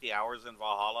 160 hours in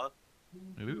Valhalla.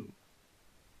 Ooh.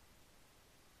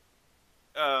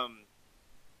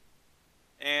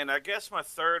 And I guess my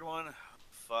third one,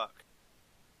 fuck.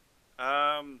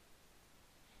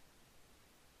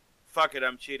 Fuck it,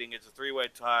 I'm cheating. It's a 3-way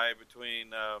tie between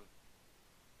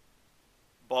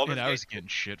Baldur's And I was Gate, getting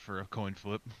shit for a coin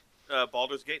flip.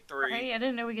 Baldur's Gate 3. Hey, I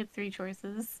didn't know we get 3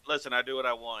 choices. Listen, I do what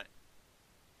I want.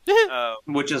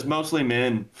 Which is mostly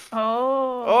men.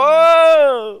 Oh.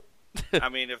 Oh. I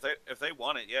mean, if they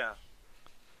want it, yeah.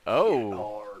 Oh.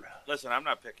 Hard. Listen, I'm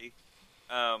not picky.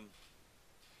 I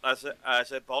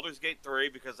said Baldur's Gate 3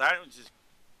 because I was just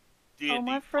D&D Oh,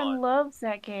 my friend fun. loves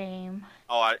that game.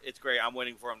 Oh, it's great. I'm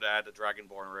waiting for him to add the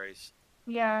Dragonborn race.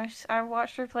 Yeah, I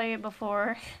watched her play it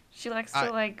before. She likes I-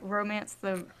 to like romance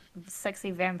the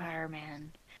sexy vampire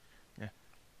man.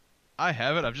 I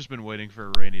have it. I've just been waiting for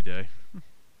a rainy day.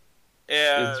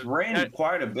 Yeah, It's rained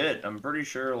quite a bit. I'm pretty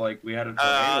sure like we had a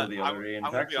tornado the other day in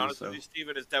I'm gonna Texas. be honest So with you,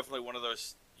 Steven. It's definitely one of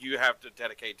those you have to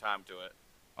dedicate time to it.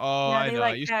 Oh, yeah, I they know. I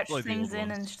like used to patch play the things old in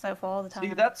ones. and stuff all the time.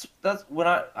 see, that's when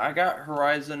I got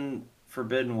Horizon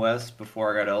Forbidden West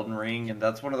before I got Elden Ring, and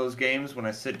that's one of those games when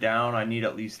I sit down, I need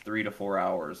at least 3 to 4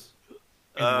 hours.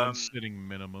 In one Um, sitting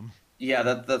minimum. Yeah,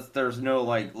 that's there's no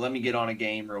like let me get on a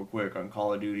game real quick on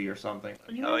Call of Duty or something.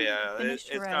 You Oh yeah, finished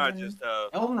it's not Horizon. just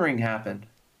Elden Ring happened.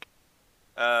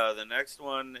 the next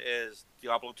one is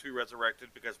Diablo 2 Resurrected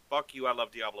because fuck you, I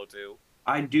love Diablo 2.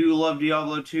 I do love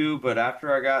Diablo 2, but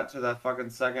after I got to that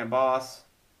fucking second boss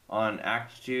on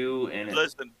Act 2, and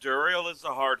Listen, Duriel is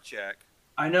the hard check.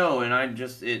 I know, and I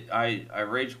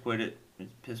rage quit it. It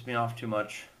pissed me off too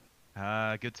much.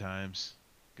 Ah, good times.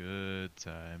 Good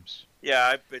times. Yeah,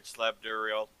 I bitch slapped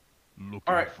Duriel. Looking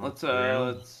All right, for let's thrill.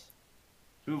 let's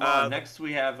move on. Next,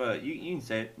 we have you can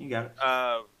say it. You got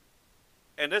it.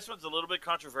 And this one's a little bit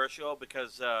controversial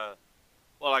because,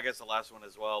 well, I guess the last one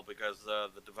as well, because the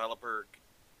developer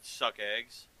suck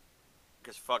eggs.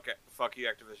 Because fuck you,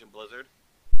 Activision Blizzard.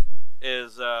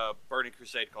 Is Burning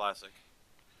Crusade Classic.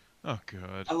 Oh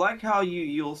god. I like how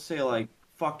you'll say like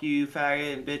 "fuck you,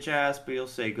 faggot and bitch ass," but you'll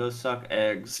say "go suck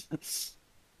eggs."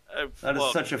 That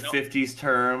is such a '50s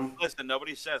term. Listen,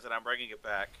 nobody says it. I'm bringing it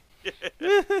back.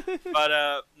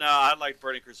 But no, I like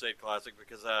Burning Crusade Classic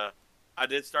because I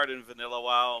did start in vanilla a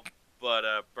while, but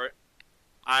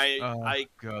I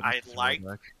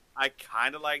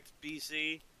kind of liked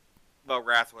BC, but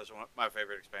Wrath was my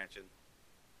favorite expansion.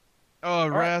 Oh,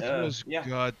 Wrath right, was yeah.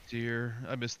 god tier.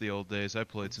 I miss the old days. I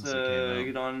played since it came out.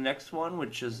 Get on the next one,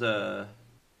 which is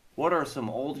what are some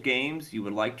old games you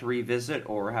would like to revisit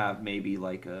or have maybe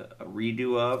like a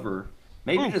redo of, or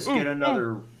maybe just get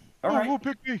another. All right,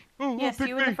 pick me. Yes, pick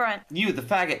you me. in the front. you the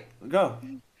faggot, go.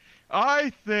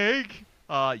 I think,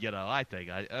 sorry,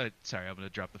 I'm gonna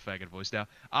drop the faggot voice now.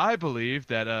 I believe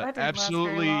that, That didn't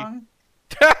absolutely. last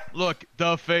very long. Look,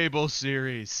 the Fable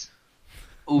series.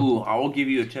 Ooh, I will give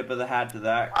you a tip of the hat to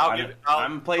that.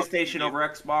 I'm PlayStation I'll over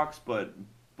Xbox, but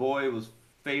boy, was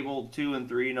Fable 2 and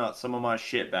 3 not some of my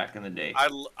shit back in the day.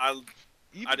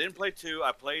 I didn't play 2.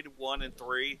 I played 1 and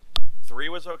 3. 3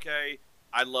 was okay.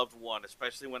 I loved 1,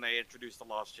 especially when they introduced the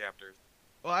Lost Chapters.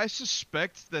 Well, I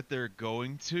suspect that they're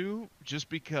going to, just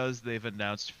because they've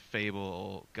announced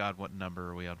Fable. God, what number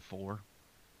are we on? 4?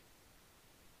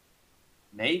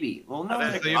 Maybe. Well, no,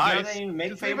 They they announced- didn't even make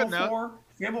they've Fable announced- 4.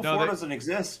 Fable No, 4 they- doesn't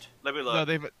exist. Let me look. No,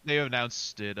 they've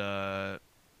announced it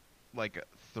like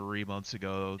 3 months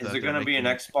ago. Is that it going to they're be an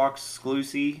making- Xbox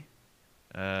exclusive?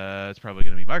 It's probably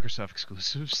going to be Microsoft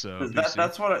exclusive. So 'Cause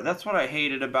PC. that's what I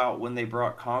hated about when they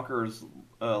brought Conker's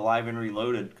Live and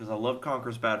Reloaded, because I love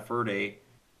Conker's Bad Fur Day,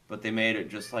 but they made it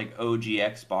just like OG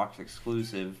Xbox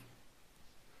exclusive.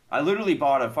 I literally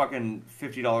bought a fucking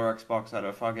 $50 Xbox at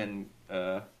a fucking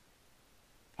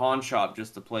pawn shop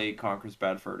just to play Conker's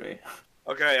Bad Fur Day.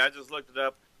 Okay, I just looked it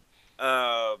up.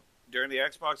 During the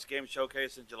Xbox Game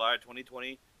Showcase in July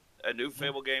 2020, a new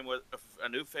Fable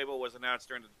was announced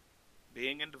during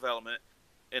being in development,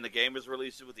 and the game is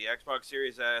released with the Xbox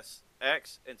Series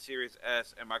X and Series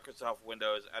S and Microsoft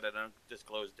Windows at an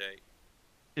undisclosed date.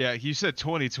 Yeah, you said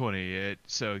 2020.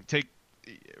 So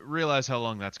realize how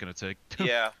long that's going to take.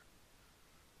 Yeah.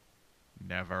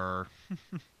 Never.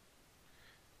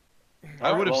 I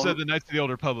Alright, would have well- said the Knights of the Old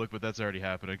Republic, but that's already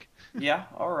happening. Yeah,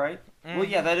 alright. Well,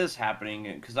 yeah, that is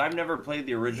happening, because I've never played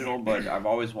the original, but I've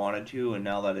always wanted to, and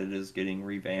now that it is getting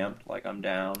revamped, like, I'm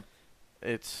down.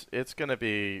 It's gonna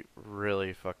be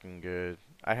really fucking good.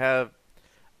 I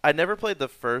never played the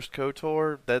first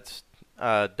KOTOR. That's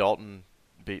Dalton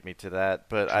beat me to that,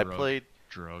 but I played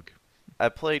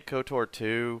KOTOR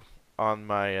 2 on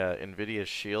my Nvidia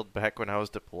Shield back when I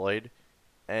was deployed,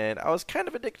 and I was kind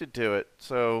of addicted to it.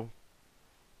 So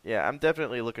yeah, I'm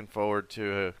definitely looking forward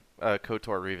to a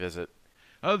KOTOR revisit.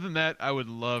 Other than that, I would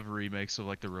love remakes of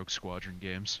like the Rogue Squadron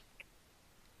games.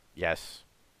 Yes.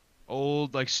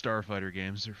 Old like Starfighter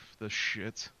games are the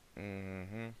shit.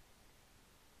 Mm-hmm.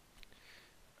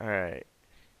 All right.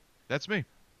 That's me.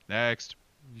 Next.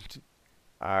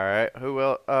 All right. Who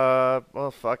will?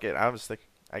 Well, fuck it.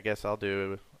 I guess I'll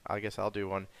do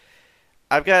one.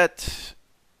 I've got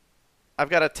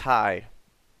a tie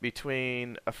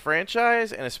between a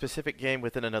franchise and a specific game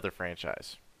within another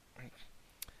franchise.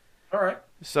 Alright.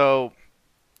 So,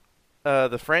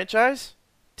 the franchise,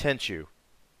 Tenchu.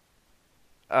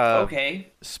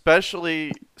 Okay.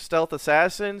 Especially Stealth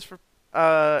Assassins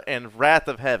and Wrath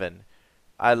of Heaven.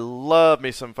 I love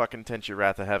me some fucking Tenchu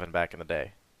Wrath of Heaven back in the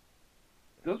day.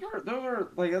 Those are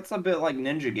like, that's a bit like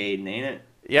Ninja Gaiden, ain't it?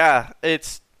 Yeah,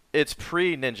 it's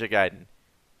pre Ninja Gaiden.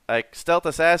 Like Stealth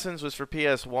Assassins was for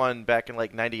PS1 back in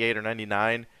like 98 or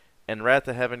 99, and Wrath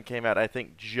of Heaven came out I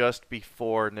think just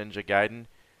before Ninja Gaiden.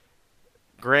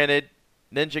 Granted,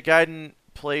 Ninja Gaiden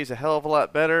plays a hell of a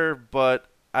lot better, but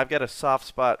I've got a soft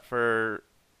spot for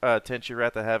Tenchu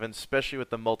Wrath of Heaven, especially with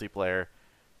the multiplayer.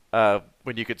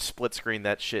 When you could split screen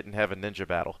that shit and have a ninja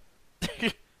battle.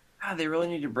 God, they really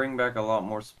need to bring back a lot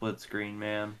more split screen,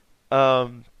 man.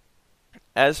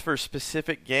 As for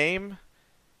specific game,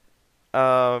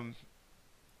 the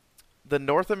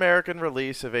North American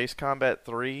release of Ace Combat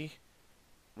 3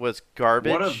 was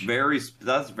garbage.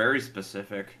 That's very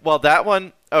specific. Well, that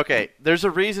one, okay, there's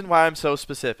a reason why I'm so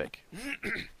specific.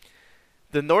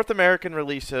 The North American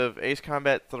release of Ace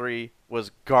Combat 3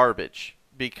 was garbage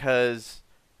because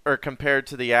or compared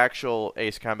to the actual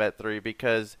Ace Combat 3,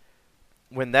 because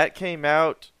when that came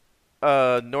out,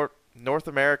 North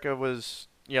America was,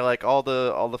 like all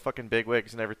the fucking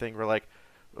bigwigs and everything were like,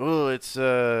 "Oh, it's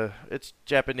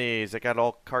Japanese. It got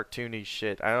all cartoony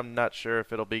shit. I'm not sure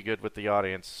if it'll be good with the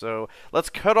audience. So let's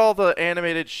cut all the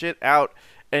animated shit out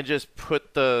and just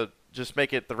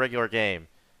make it the regular game.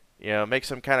 Make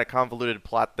some kind of convoluted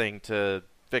plot thing to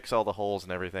fix all the holes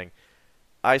and everything."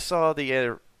 I saw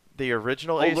the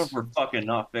original Hold Ace. up for fucking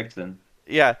not fixing.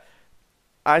 Yeah,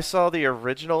 I saw the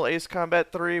original Ace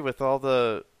Combat 3 with all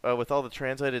the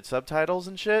translated subtitles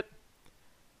and shit,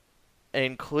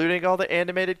 including all the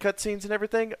animated cutscenes and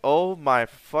everything. Oh my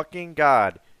fucking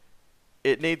god.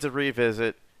 It needs a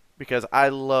revisit because I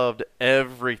loved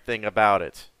everything about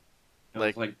it. It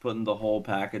was like putting the whole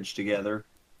package together.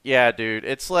 Yeah, dude.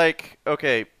 It's like,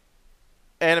 okay,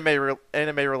 anime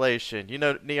relation. You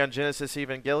know Neon Genesis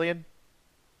Evangelion?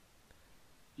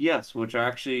 Yes, which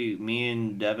actually me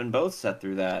and Devin both sat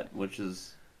through that, which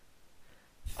is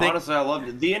honestly I loved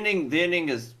it. The ending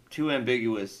is too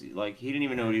ambiguous. Like he didn't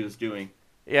even know what he was doing.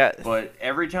 Yeah. But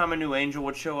every time a new angel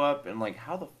would show up and like,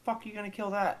 how the fuck are you gonna kill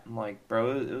that? I'm like,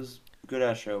 bro, it was a good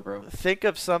ass show, bro. Think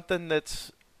of something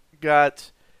that's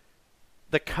got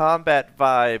the combat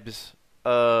vibes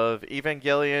of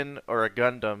Evangelion or a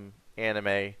Gundam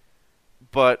anime,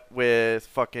 but with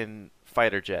fucking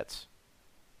fighter jets.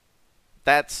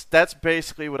 That's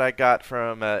basically what I got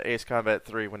from Ace Combat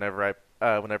 3 whenever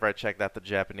I checked out the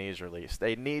Japanese release.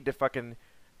 They need to fucking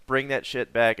bring that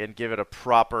shit back and give it a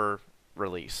proper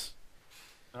release.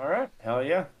 All right, hell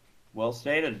yeah, well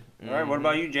stated. All right, what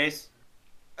about you, Jace?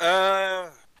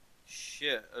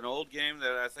 Shit, an old game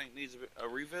that I think needs a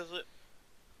revisit.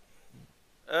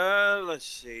 Let's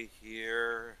see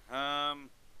here.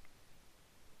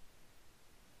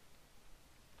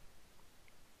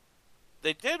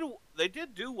 They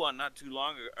did do one not too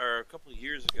long ago, or a couple of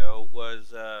years ago.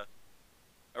 Was a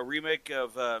remake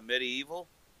of Medieval.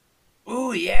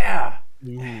 Ooh yeah,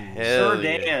 Hell Sir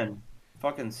yeah. Dan,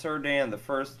 fucking Sir Dan, the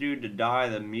first dude to die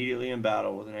immediately in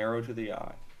battle with an arrow to the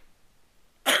eye.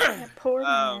 That poor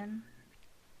man.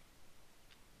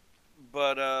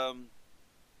 But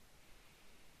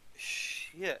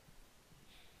shit.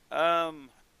 I'm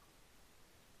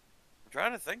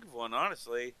trying to think of one,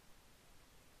 honestly.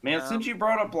 Man, since you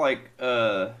brought up like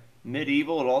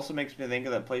Medieval, it also makes me think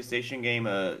of that PlayStation game.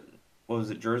 What was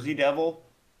it, Jersey Devil?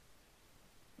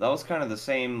 That was kind of the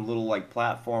same little like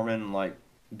platforming, like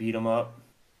beat 'em up.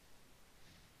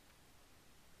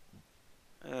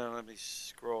 Let me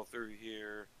scroll through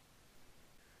here.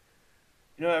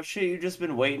 You know, shit, you've just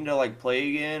been waiting to like play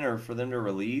again, or for them to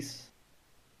release.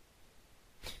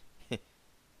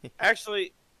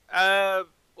 Actually,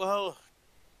 well,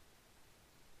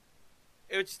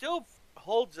 it still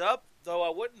holds up, though I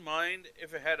wouldn't mind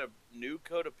if it had a new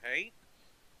coat of paint.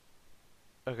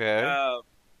 Okay.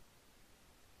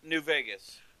 New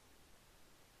Vegas.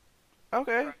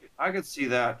 Okay. I could see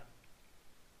that.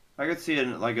 I could see it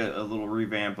like a little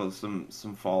revamp of some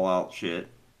Fallout shit.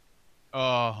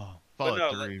 Oh, But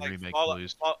Fallout no, 3 like remake, Fallout,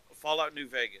 please. Fallout New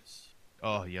Vegas.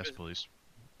 Oh, yes, please.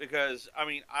 Because, I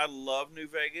mean, I love New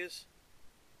Vegas.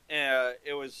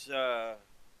 It was the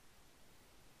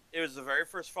very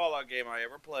first Fallout game I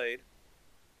ever played.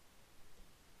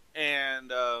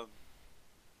 And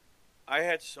I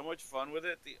had so much fun with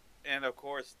it. And, of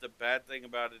course, the bad thing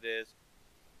about it is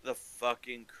the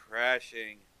fucking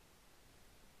crashing.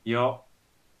 Yup.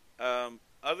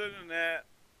 Other than that,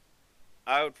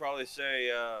 I would probably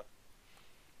say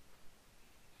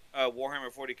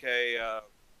Warhammer 40k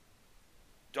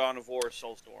Dawn of War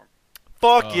Soulstorm.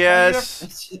 Fuck Oh.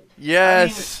 yes.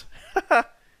 Yes.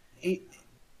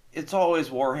 It's always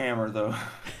Warhammer though.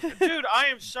 Dude, I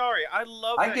am sorry. I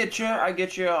love I that get you. game. I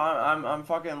get you. I'm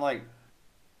fucking like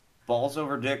balls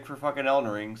over dick for fucking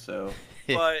Elden Ring. So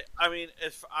But, I mean,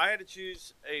 if I had to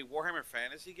choose a Warhammer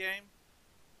fantasy game,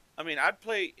 I mean, I'd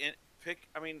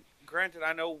granted,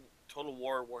 I know Total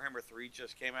War Warhammer 3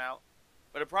 just came out,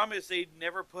 but the problem is they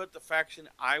never put the faction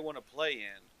I want to play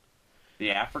in.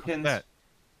 the Africans. That.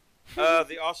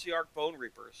 The Ossiarch Bone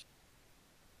Reapers.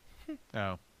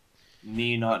 Oh.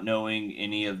 Me not knowing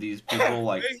any of these people,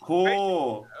 like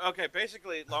cool. Okay,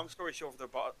 basically, long story short for the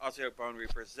Ossiarch Bone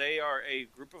Reapers, they are a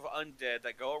group of undead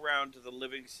that go around to the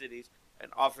living cities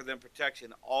and offer them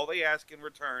protection. All they ask in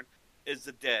return is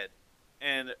the dead.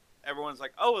 And everyone's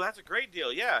like, "Oh, that's a great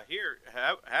deal. Yeah, here,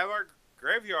 have our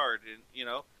graveyard."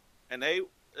 And they,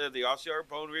 the Ossiarch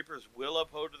Bone Reapers, will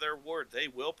uphold their word. They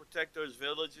will protect those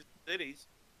villages, cities,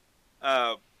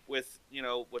 with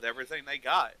everything they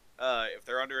got. If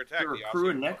they're under attack, They're a the crew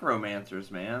of Ossiarch-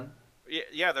 necromancers, man.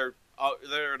 yeah, they're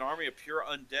they're an army of pure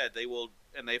undead. They will,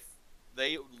 and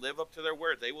they live up to their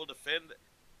word. They will defend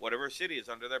whatever city is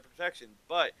under their protection.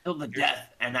 But Till the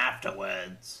death and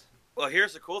afterwards. well,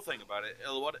 here's the cool thing about it.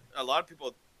 What a lot of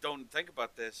people don't think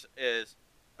about this is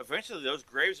eventually those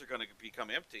graves are going to become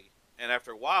empty, and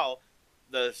after a while,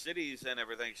 the cities and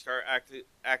everything start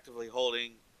actively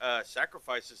holding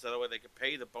sacrifices so that way they can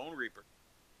pay the Bone Reaper,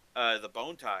 the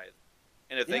Bone Tithe.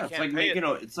 And if they Yeah, can't pay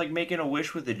it's like making a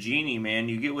wish with a genie, man.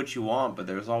 You get what you want, but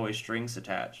there's always strings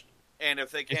attached. and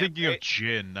if they I can't think you pay, have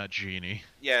Jin, not Genie.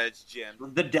 yeah, it's Jin.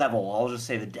 The devil. I'll just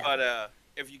say the devil. But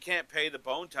if you can't pay the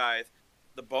Bone Tithe,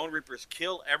 the Bone Reapers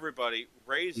kill everybody,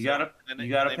 raise You them, gotta and then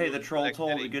you gotta they pay move the to troll next toll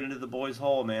city. to get into the boys'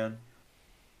 hole, man.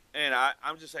 And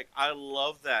I'm just like, I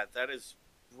love that. That is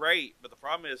great. But the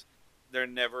problem is, they're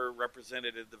never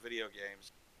represented in the video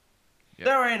games. Yeah.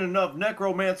 There ain't enough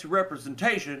necromancy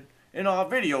representation in our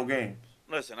video games.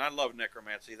 Listen, I love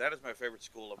necromancy. That is my favorite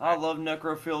school of I magic. love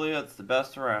necrophilia. It's the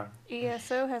best around.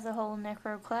 ESO has a whole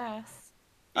necro class.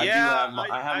 I have my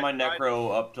tried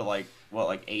necro up to like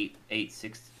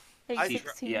 860. I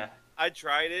 16. Yeah. I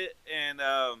tried it, and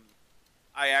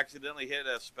I accidentally hit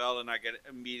a spell, and I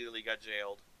immediately got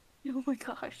jailed. Oh my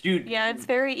gosh. Dude. Yeah, it's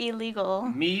very illegal.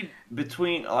 Me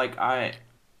between I'm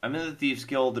in the Thieves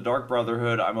Guild, the Dark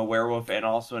Brotherhood. I'm a werewolf and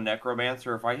also a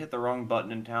necromancer. If I hit the wrong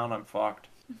button in town, I'm fucked.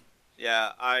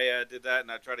 Yeah, I did that,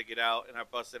 and I tried to get out, and I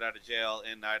busted out of jail,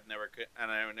 and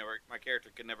my character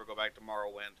could never go back to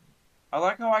Morrowind. I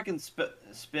like how I can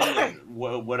spend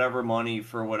whatever money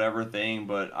for whatever thing,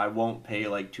 but I won't pay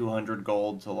like 200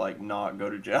 gold to like not go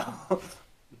to jail.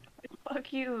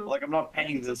 Fuck you. Like, I'm not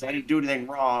paying this. I didn't do anything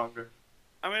wrong.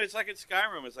 I mean, it's like in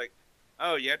Skyrim. It's like,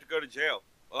 oh, you have to go to jail.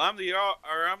 Well, I'm the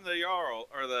Jarl,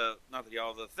 or not the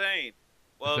Jarl, the Thane.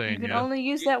 Well, Thane. You can Yeah. only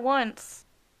use that once.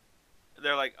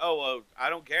 they're like, oh, well, I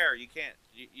don't care. You can't.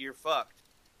 You're fucked.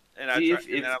 And See,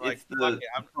 and I'm like, if the fuck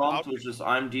it. prompt was just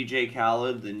I'm DJ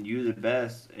Khaled, then you the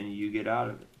best, and you get out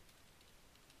of it.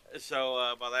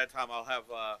 So by that time, I'll have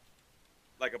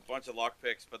like a bunch of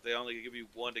lockpicks, but they only give you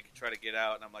one to try to get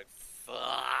out, and I'm like,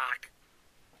 fuck.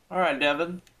 All right,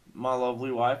 Devin, my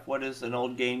lovely wife, what is an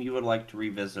old game you would like to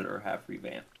revisit or have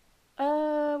revamped?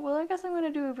 Well, I guess I'm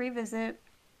gonna do a revisit.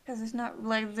 Because it's not,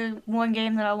 like, the one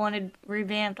game that I wanted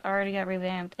revamped already got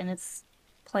revamped, and it's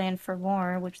planned for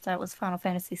more, which that was Final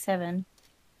Fantasy VII.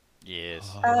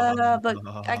 Yes. But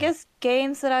I guess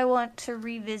games that I want to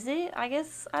revisit, I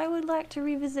guess I would like to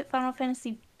revisit Final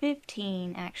Fantasy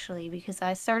 15, actually, because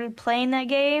I started playing that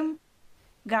game,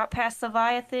 got past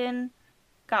Leviathan,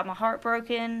 got my heart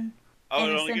broken, Oh,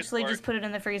 and it only gets essentially worse. just put it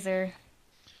in the freezer.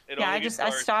 It Yeah, only gets I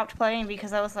worse. stopped playing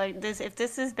because I was like, if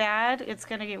this is bad, it's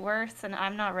gonna get worse, and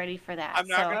I'm not ready for that. I'm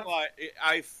not so gonna lie.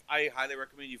 I highly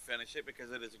recommend you finish it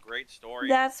because it is a great story.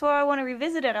 that's why I want to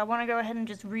revisit it. I want to go ahead and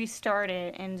just restart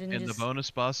it and And the just.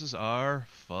 bonus bosses are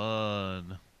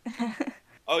fun.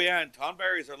 Oh yeah, and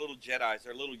Tonberries are little Jedi's.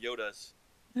 They're little Yodas.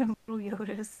 Little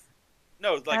Yodas.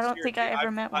 No, like I don't think I seriously,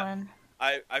 ever met one.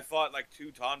 I fought like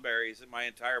 2 Tonberries in my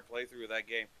entire playthrough of that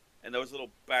game, and those little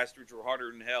bastards were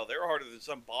harder than hell. They were harder than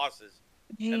some bosses.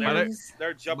 And Jeez.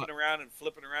 they're jumping around and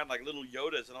flipping around like little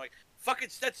Yodas, and I'm like, fucking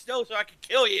sit still so I can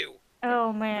kill you.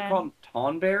 Oh They're man. called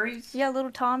Tonberries? Yeah,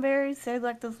 little tomberries. They're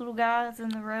like those little guys in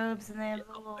the robes, and they have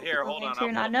a little. Here, hold on,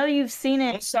 lantern. I'll- I know you've seen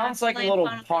it. It sounds like a played little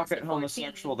Final pocket Fantasy 14.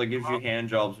 homosexual that gives you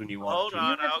handjobs when you want Hold to.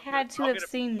 on. You have I'll had get- to I'll have get a-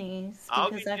 seen these I'll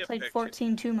because get I you a played picture.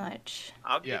 14 too much.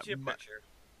 I'll get Yeah, you a picture.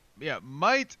 Yeah,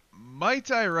 might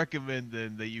I recommend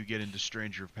then that you get into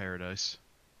Stranger of Paradise?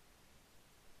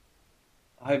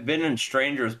 I've been in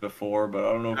Strangers before, but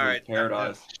I don't know if All it's right,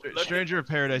 Paradise. Look- Stranger of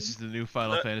Paradise is the new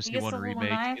Final Look- Fantasy You get 1 the little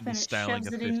remake knife in the and it styling shoves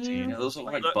of it in you. 15. Yeah, those look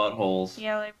like Look- buttholes.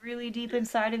 Yeah, like really deep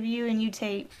inside of you, and you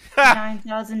take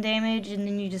 9,000 damage, and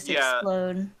then you just Yeah.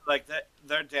 explode. Like that,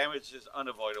 their damage is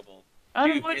unavoidable. Dude,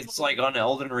 Unavoidable. it's like on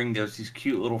Elden Ring, there's these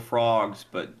cute little frogs,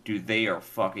 but dude, they are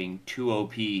fucking too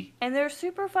OP. And they're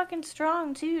super fucking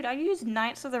strong, dude. I used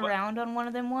Knights of the What? Round on one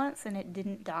of them once, and it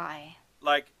didn't die.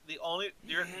 Like the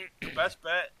best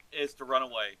bet is to run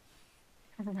away.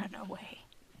 Run away.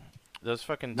 Those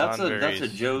fucking That's a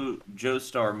Tonberries. Joe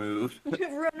Star move. Run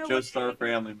away. Joe Star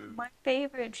family move. My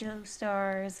favorite Joe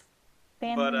Stars.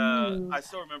 Family But move. I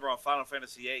still remember on Final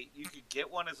Fantasy VIII, you could get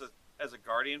one as a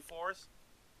guardian force,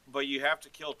 but you have to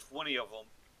kill 20 of them,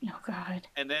 Oh god.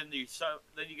 and then you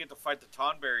get to fight the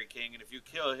Tonberry King, and if you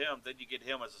kill him, then you get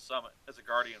him as a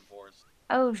guardian force.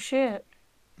 Oh shit.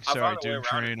 I Sorry, found a way Doom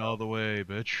around it, Train though. all the way,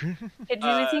 bitch. Hey, do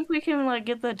you think we can like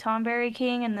get the Tomberry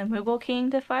King and the Moogle King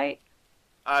to fight?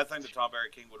 I think the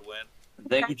Tonberry King would win.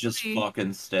 They would just Probably. fuck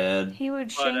instead. He would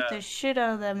But, shank the shit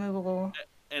out of that Moogle.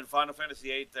 in Final Fantasy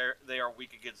VIII, they are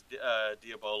weak against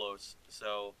Diabolos.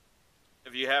 So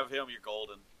if you have him, you're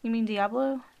golden. You mean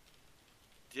Diablo?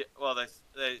 Well,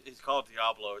 he's called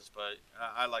Diablos, but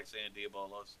I like saying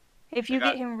Diabolos. If you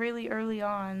get him really early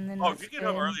on, then if that's you get good.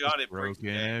 him early on, it breaks Broken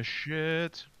the game. ass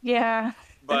shit. Yeah,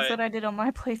 that's But what I did on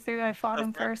my playthrough. I fought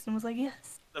him first and was like,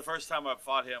 yes. the first time I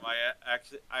fought him, I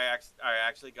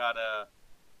actually got a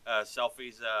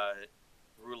selfies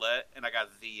roulette, and I got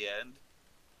the end,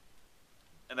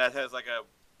 and that has like a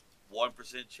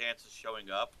 1% chance of showing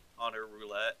up on her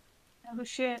roulette. Oh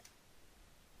shit.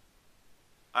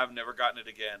 I've never gotten it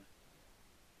again.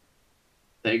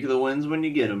 Take the wins when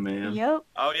you get them, man. Yep.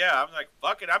 Oh yeah, I'm like,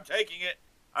 fuck it, I'm taking it.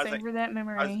 I was Savor like, that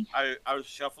memory. I was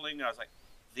shuffling, and I was like,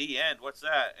 the end, what's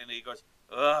that? And he goes,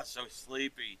 ugh, so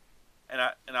sleepy, and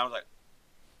I was like,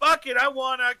 fuck it, I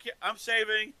won. I'm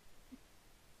saving.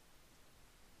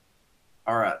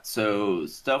 All right, so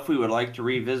stuff we would like to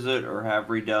revisit or have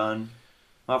redone.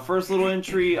 My first little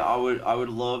entry, I would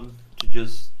love to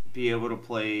just be able to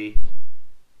play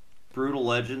Brutal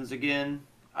Legends again.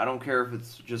 I don't care if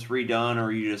it's just redone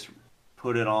or you just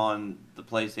put it on the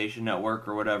PlayStation Network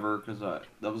or whatever, because that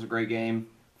was a great game.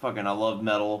 Fucking, I love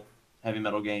heavy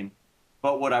metal game.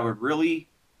 But what I would really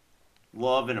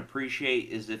love and appreciate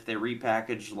is if they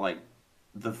repackaged like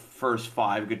the first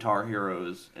 5 Guitar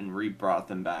Heroes and re-brought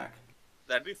them back.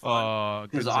 That'd be fun.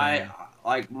 Because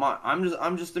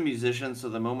I'm just a musician, so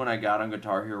the moment I got on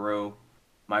Guitar Hero,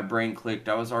 my brain clicked.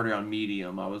 I was already on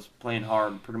medium. I was playing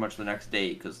hard pretty much the next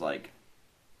day because like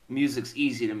music's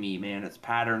easy to me, man. It's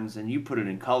patterns, and you put it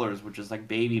in colors, which is like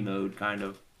baby mode kind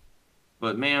of.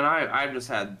 But man, I've just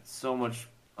had so much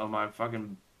of my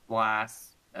fucking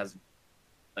blast as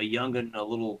a youngin', a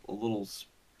little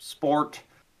sport.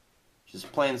 Just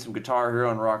playing some Guitar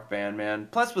Hero and Rock Band, man.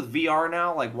 Plus with VR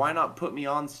now, like why not put me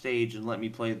on stage and let me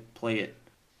play it?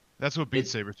 That's what Beat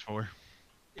Saber's for.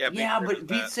 Yeah, but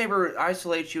Beat Saber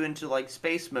isolates you into like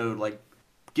space mode. Like,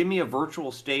 give me a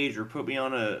virtual stage or put me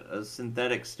on a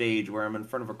synthetic stage where I'm in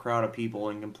front of a crowd of people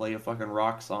and can play a fucking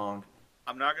rock song.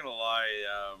 I'm not gonna lie.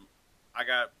 I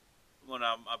got one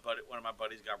of my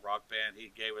buddies got Rock Band.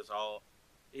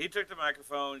 He took the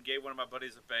microphone, gave one of my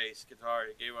buddies a bass guitar,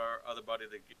 he gave our other buddy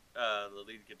the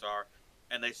lead guitar,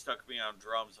 and they stuck me on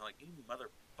drums. I'm like, you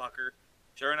motherfucker.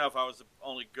 Sure enough, I was the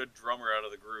only good drummer out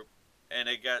of the group. And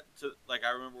it got to, like, I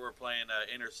remember we were playing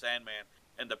Inner Sandman,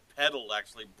 and the pedal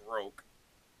actually broke.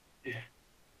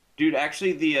 Dude,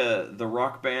 actually, the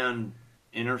Rock Band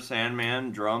Inner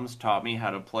Sandman drums taught me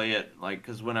how to play it. Like,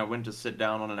 because when I went to sit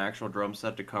down on an actual drum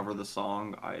set to cover the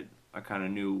song, I kind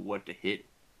of knew what to hit.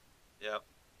 Yep.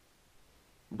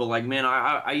 But like, man,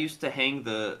 I used to hang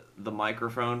the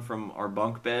microphone from our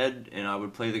bunk bed, and I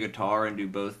would play the guitar and do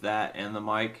both that and the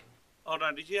mic. Hold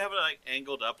on, did you have it like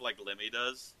angled up like Lemmy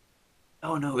does?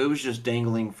 Oh no, it was just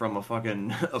dangling from a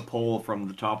pole from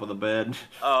the top of the bed.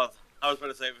 Oh, I was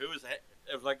going to say if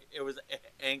it was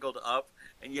angled up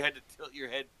and you had to tilt your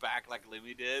head back like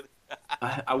Lemmy did.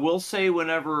 I will say,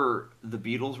 whenever the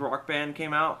Beatles Rock Band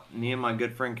came out, me and my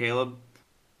good friend Caleb,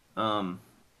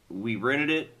 we rented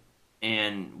it.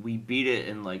 And we beat it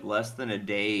in like less than a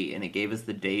day, and it gave us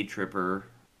the Day Tripper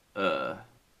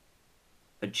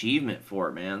achievement for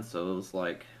it, man. So it was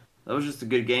like, that was just a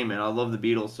good game, man. I love the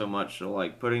Beatles so much, so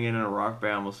like putting it in a rock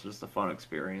band was just a fun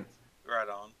experience. Right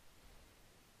on.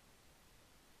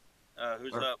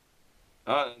 Who's up?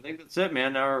 I think that's it,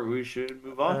 man. Now we should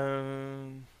move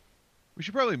on. We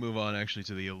should probably move on actually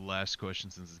to the last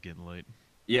question since it's getting late.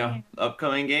 Yeah,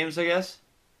 upcoming games, I guess.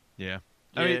 Yeah.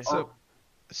 I mean, so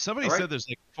somebody All right. said there's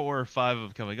like 4 or 5 of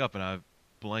them coming up, and I'm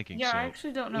blanking. Yeah, so I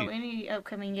actually don't know any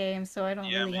upcoming games, so I don't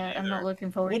Yeah, really me I'm neither. not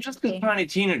looking forward Well, to just because it. Tiny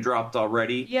Tina dropped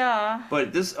already. Yeah.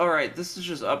 But this is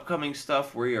just upcoming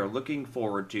stuff we are looking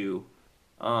forward to.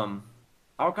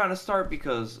 I'll kind of start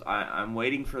because I'm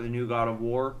waiting for the new God of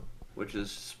War, which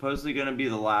is supposedly going to be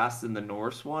the last in the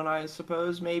Norse one, I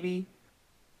suppose, maybe.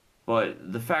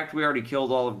 But the fact we already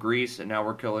killed all of Greece and now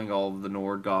we're killing all of the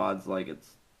Nord gods, like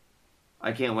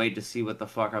I can't wait to see what the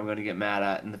fuck I'm going to get mad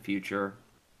at in the future.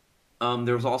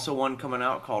 There's also one coming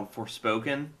out called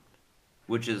Forspoken,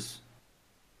 which is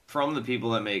from the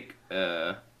people that make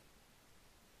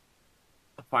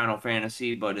Final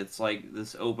Fantasy, but it's like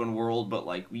this open world, but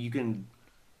like you can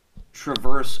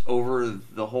traverse over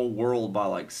the whole world by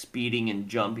like speeding and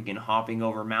jumping and hopping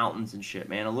over mountains and shit,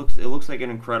 man. It looks like an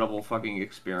incredible fucking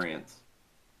experience.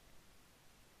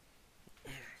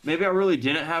 Maybe I really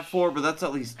didn't have 4, but that's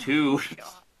at least 2.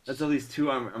 That's at least 2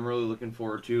 I'm really looking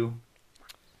forward to.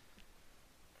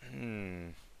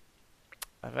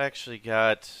 I've actually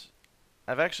got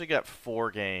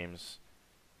 4 games.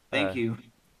 Thank you.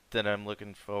 that I'm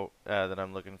looking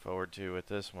forward to with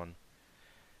this one.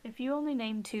 If you only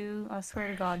name 2, I swear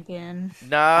to God, Ben.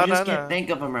 No, I no, just can't no. think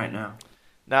of them right now.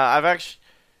 No, I've actually.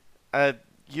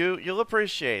 You'll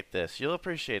appreciate this. You'll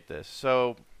appreciate this.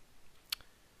 So,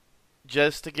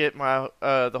 just to get my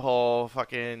the whole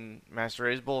fucking Master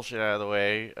Race bullshit out of the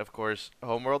way, of course,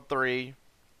 Homeworld 3,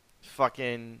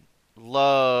 fucking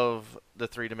love the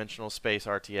three-dimensional space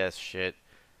RTS shit.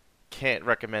 Can't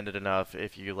recommend it enough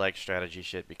if you like strategy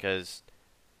shit, because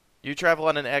you travel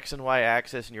on an X and Y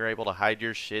axis and you're able to hide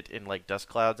your shit in like dust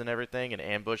clouds and everything and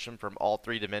ambush them from all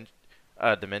three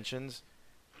dimensions.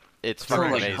 It's fucking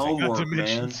Sounds like amazing. homework, man.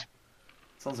 Dimensions.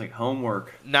 Sounds like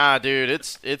homework. Nah, dude,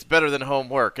 it's better than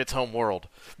homework. It's homeworld.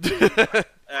 God. Good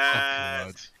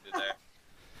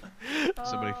there.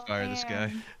 Somebody fire this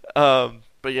guy.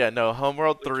 But yeah, no,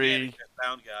 Homeworld 3. Mechanic,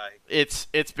 sound guy.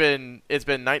 It's been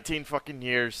 19 fucking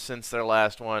years since their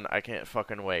last one. I can't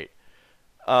fucking wait.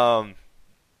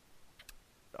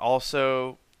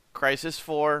 Also, Crisis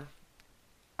 4.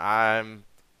 I'm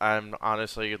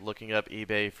honestly looking up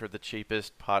eBay for the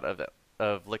cheapest pot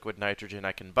of liquid nitrogen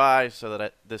I can buy so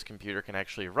that this computer can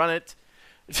actually run it.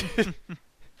 So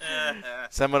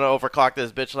I'm gonna overclock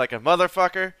this bitch like a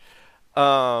motherfucker.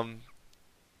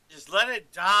 Just let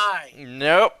it die.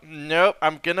 Nope.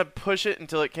 I'm gonna push it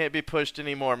until it can't be pushed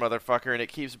anymore, motherfucker, and it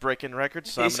keeps breaking records,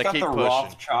 so He's I'm gonna keep got the pushing.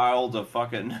 Rothschild of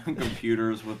fucking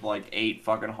computers with like 8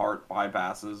 fucking heart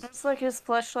bypasses. It's like his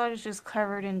fleshlight is just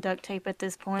covered in duct tape at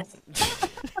this point.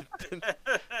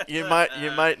 You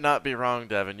might not be wrong,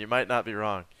 Devin. You might not be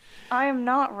wrong. I am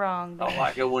not wrong. I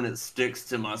like it when it sticks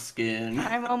to my skin.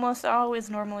 I'm almost always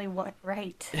normally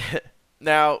right.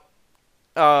 Now,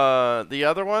 the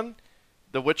other one,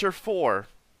 The Witcher 4,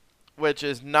 which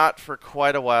is not for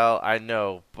quite a while, I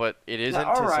know, but it is Yeah,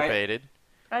 all right. anticipated.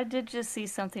 I did just see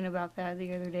something about that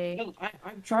the other day.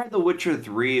 I've tried The Witcher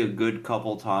 3 a good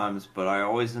couple times, but I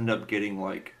always end up getting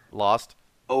like Lost.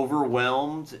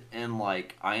 overwhelmed, and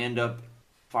like I end up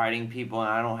fighting people and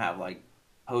I don't have like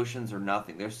potions or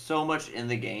nothing. There's so much in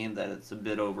the game that it's a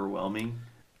bit overwhelming.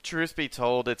 Truth be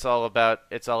told, it's all about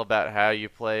how you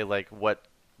play, like what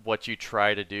you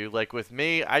try to do. Like with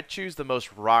me, I choose the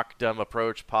most rock dumb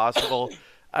approach possible.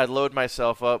 I load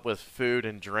myself up with food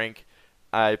and drink.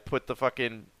 I put the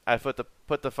fucking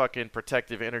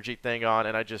protective energy thing on,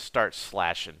 and I just start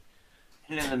slashing.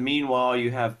 And in the meanwhile,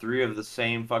 you have 3 of the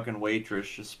same fucking waitress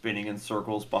just spinning in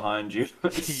circles behind you.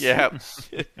 Yeah.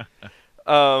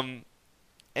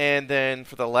 And then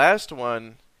for the last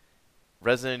one,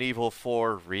 Resident Evil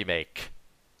 4 Remake.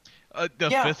 The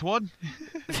Yeah. 5th one?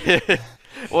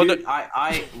 Well, Dude,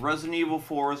 I Resident Evil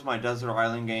 4 is my desert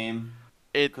island game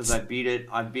because it's I beat it.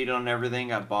 I beat it on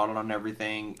everything. I bought it on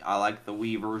everything. I like the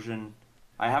Wii version.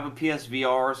 I have a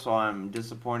PSVR, so I'm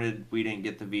disappointed we didn't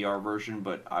get the VR version,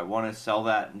 but I want to sell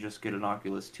that and just get an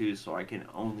Oculus 2 so I can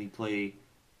only play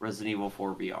Resident Evil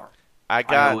 4 VR. I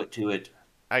owe it to it.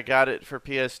 I got it for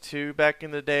PS2 back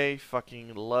in the day.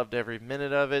 Fucking loved every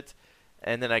minute of it.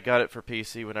 And then I got it for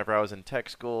PC whenever I was in tech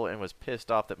school and was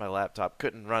pissed off that my laptop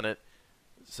couldn't run it.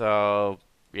 So,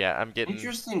 yeah, I'm getting...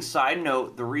 Interesting side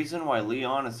note, the reason why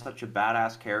Leon is such a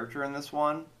badass character in this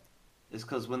one is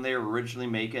because when they were originally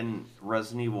making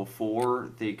Resident Evil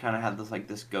 4, they kind of had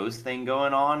this ghost thing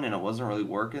going on, and it wasn't really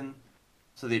working.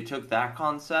 So they took that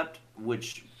concept,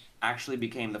 which actually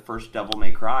became the first Devil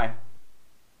May Cry.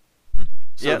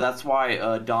 So Yeah. that's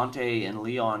why Dante and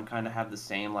Leon kind of have the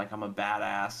same, like, I'm a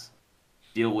badass,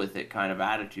 deal with it kind of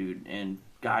attitude. And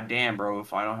goddamn, bro,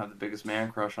 if I don't have the biggest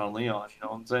man crush on Leon, you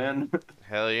know what I'm saying?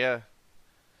 Hell yeah.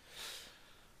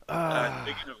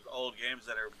 Speaking of old games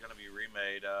that are going to be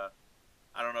remade,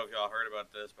 I don't know if y'all heard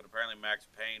about this, but apparently Max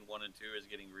Payne 1 and 2 is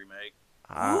getting remade.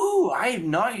 Ooh, I did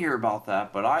not hear about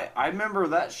that, but I remember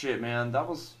that shit, man. That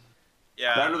was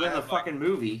better than the fucking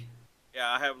movie. Yeah,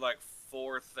 I have like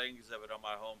 4 things of it on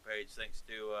my homepage thanks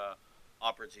to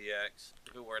Opera GX,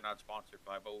 who we're not sponsored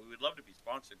by, but we would love to be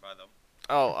sponsored by them.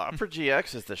 Oh, Opera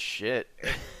GX is the shit.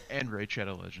 And Raid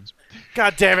Shadow Legends.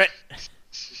 God damn it!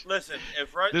 Listen,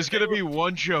 There's gonna be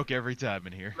one joke every time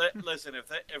in here. Listen,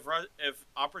 if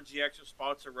Opera GX would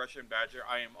sponsor Russian Badger,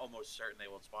 I am almost certain they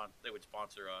would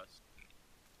sponsor us.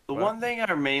 The one thing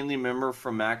I mainly remember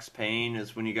from Max Payne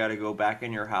is when you got to go back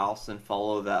in your house and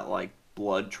follow that like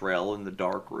blood trail in the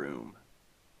dark room.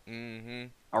 Mm-hmm.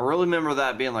 I really remember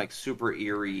that being like super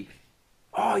eerie.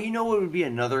 Oh, you know what would be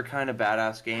another kind of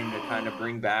badass game to kind of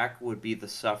bring back would be The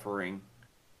Suffering.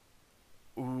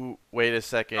 Ooh, wait a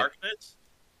second. Darkness?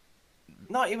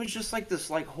 No, it was just like this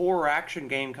like horror action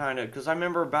game kind of, because I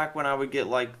remember back when I would get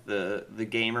like the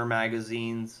gamer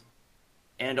magazines,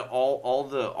 and all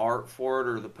the art for it,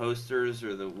 or the posters,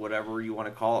 or the whatever you want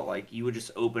to call it, like, you would just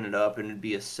open it up and it'd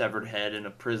be a severed head in a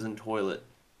prison toilet,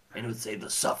 and it would say "the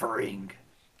suffering."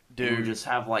 And it would Dude, just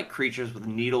have like creatures with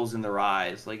needles in their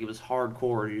eyes. Like, it was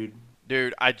hardcore, dude.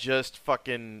 dude, I just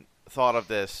fucking thought of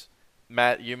this.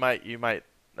 Matt, you might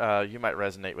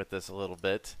resonate with this a little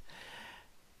bit.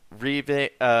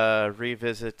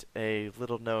 Revisit a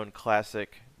little-known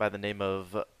classic by the name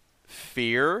of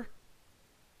Fear.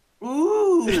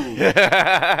 Ooh.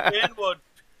 Ben would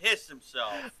piss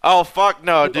himself. Oh fuck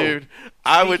no, dude!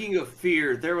 I would. Speaking of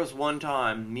fear, there was one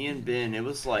time, me and Ben, it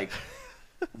was like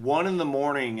 1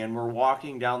 a.m, and we're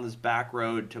walking down this back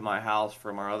road to my house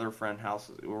from our other friend house.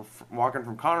 We're walking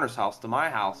from Connor's house to my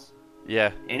house,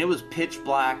 Yeah. and it was pitch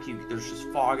black. There's just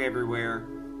fog everywhere,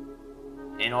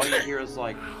 and all you hear is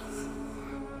like,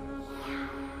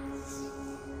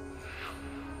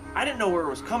 I didn't know where it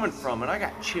was coming from, and I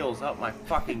got chills up my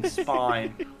fucking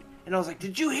spine. And I was like,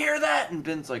 "Did you hear that?" And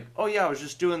Ben's like, "Oh yeah, I was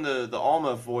just doing the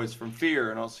Alma voice from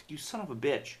Fear." And I was like, "You son of a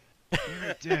bitch."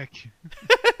 You're a dick.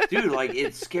 Dude, like,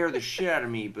 it scared the shit out of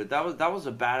me, but that was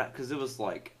a bad, because it was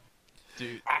like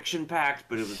Dude, action packed,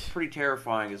 but it was pretty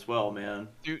terrifying as well, man.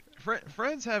 dude,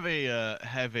 friends have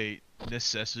a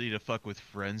necessity to fuck with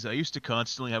friends. I used to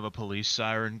constantly have a police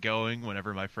siren going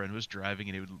whenever my friend was driving,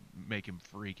 and it would make him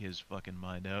freak his fucking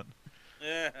mind out.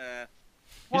 Yeah.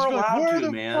 He's We're like, allowed "Where to,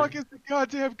 the man. fuck is the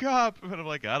goddamn cop?" And I'm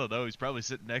like, "I don't know. He's probably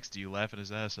sitting next to you, laughing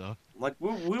his ass off." Like, we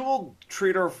will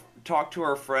talk to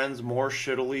our friends more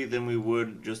shittily than we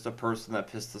would just a person that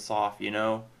pissed us off, you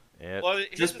know? Yeah. Well, here's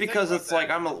Just the thing because about it's that.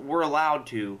 like we're allowed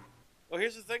to. Well,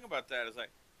 here's the thing about that is like,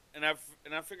 and I've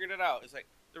figured it out. It's like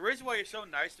the reason why you're so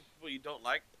nice to people you don't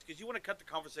like is because you want to cut the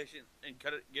conversation and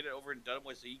get it over and done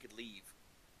with so you could leave.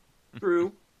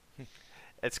 True.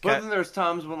 It's But kind. then there's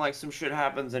times when like some shit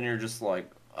happens and you're just like,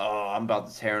 "Oh, I'm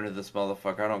about to tear into this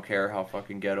motherfucker. I don't care how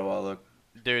fucking ghetto I look."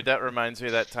 Dude, that reminds me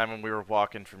of that time when we were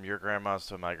walking from your grandma's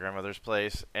to my grandmother's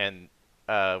place, and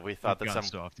we thought that Gone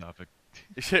so off topic.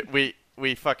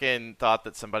 we fucking thought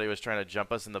that somebody was trying to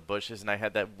jump us in the bushes, and I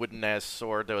had that wooden ass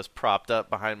sword that was propped up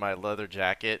behind my leather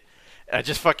jacket. And I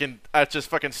just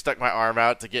fucking stuck my arm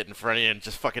out to get in front of you and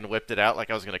just fucking whipped it out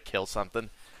like I was gonna kill something.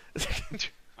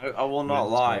 I will not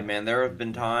That's lie, cool. man. There have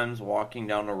been times walking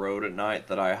down the road at night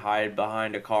that I hide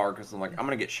behind a car because I'm like, I'm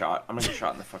gonna get shot. I'm gonna get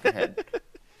shot in the fucking head.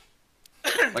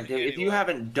 Like, if you Anyway.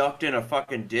 haven't ducked in a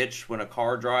fucking ditch when a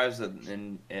car drives at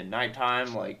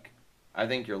nighttime, like, I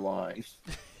think you're lying.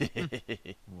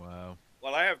 Wow.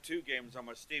 Well, I have 2 games on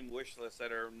my Steam wish list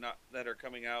that are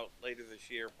coming out later this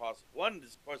year. One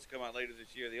is supposed to come out later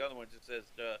this year. The other one just says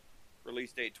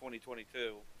release date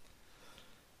 2022.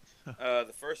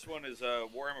 The first one is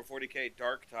Warhammer 40k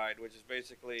Dark Tide, which is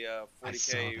basically I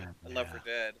saw 40k that, Left yeah. 4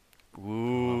 Dead. Oh,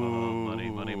 Ooh.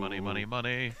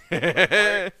 money.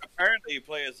 Apparently, you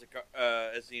play as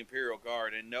the Imperial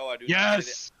Guard, and no, I do not.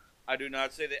 Yes. I do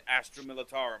not say the Astra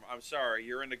Militarum. I'm sorry,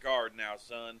 you're in the Guard now,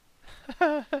 son.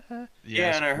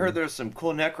 Yeah, and I heard there's some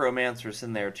cool necromancers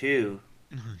in there too.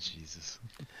 Jesus.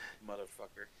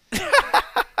 Motherfucker.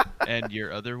 And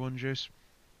your other one, Jace?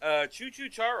 Choo Choo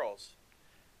Charles.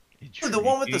 Dude, the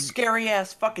one with the Intriguing. scary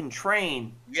ass fucking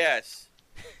train. Yes.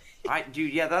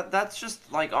 Dude, yeah, that's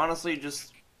just like, honestly,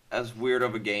 just as weird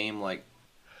of a game. Like,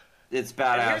 it's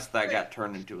badass that got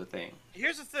turned into a thing.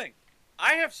 Here's the thing.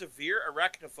 I have severe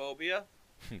arachnophobia.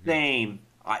 Same.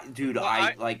 Well,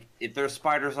 I- Like, if there's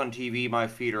spiders on TV, my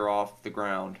feet are off the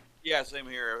ground. Yeah, same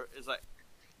here. It's like,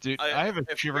 Dude, I- I have a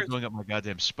if shiver there's- going up my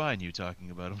goddamn spine. You talking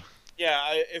about him? yeah,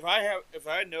 if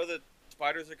I know that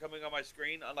spiders are coming on my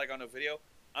screen, like on a video,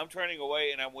 I'm turning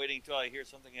away and I'm waiting till I hear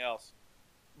something else.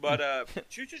 But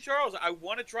Choo Choo Charles, I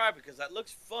want to try because that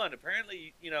looks fun.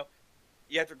 Apparently,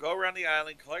 you have to go around the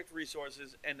island, collect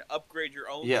resources, and upgrade your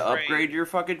own. Yeah, train. upgrade your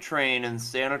fucking train and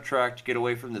stay on a track to get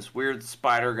away from this weird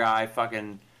spider guy,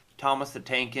 fucking Thomas the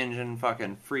Tank Engine,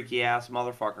 fucking freaky ass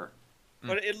motherfucker.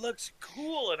 But it looks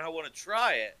cool, and I want to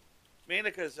try it.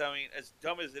 Mainly because, I mean, as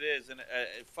dumb as it is, and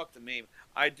fuck the meme,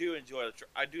 I do enjoy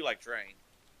I do like train.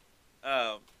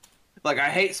 Like, I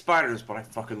hate spiders, but I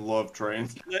fucking love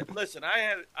trains. Listen,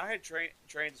 I had train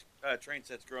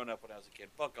sets growing up when I was a kid.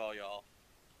 Fuck all y'all.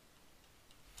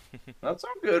 That's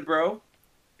all good, bro.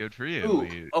 Good for you. Ooh,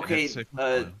 You okay, get sick and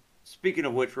fun. Speaking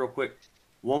of which, real quick,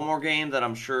 one more game that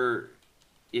I'm sure,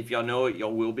 if y'all know it,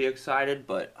 y'all will be excited,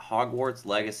 but Hogwarts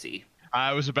Legacy.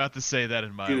 I was about to say that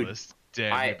in my Dude, list.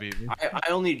 Damn, you beat me. I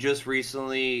only just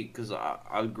recently, because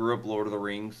I grew up Lord of the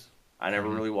Rings, I never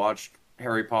Mhm. really watched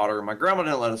Harry Potter. My grandma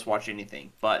didn't let us watch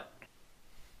anything, but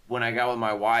when I got with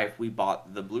my wife, we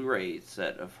bought the Blu-ray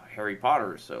set of Harry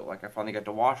Potter, so like I finally got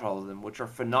to watch all of them, which are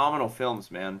phenomenal films,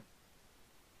 man.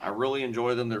 I really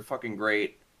enjoy them. They're fucking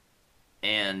great.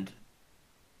 And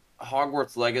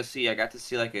Hogwarts Legacy, I got to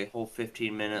see like a whole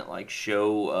 15-minute like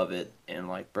show of it, and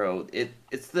like, bro,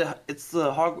 it's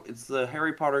the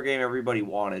Harry Potter game everybody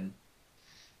wanted.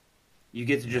 You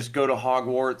get to just go to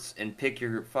Hogwarts and pick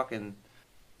your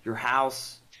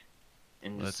house,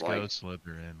 and Let's just go, like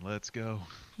Slytherin. Let's go.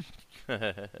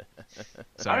 I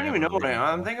Sorry, don't even know what I am.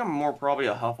 I Ravenclaw. think I'm more probably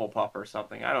a Hufflepuff or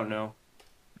something. I don't know.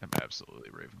 I'm absolutely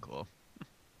Ravenclaw.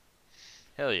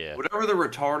 Hell yeah. Whatever the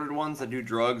retarded ones that do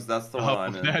drugs, that's the one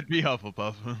I'm in. That'd be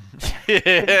Hufflepuff.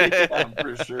 Yeah,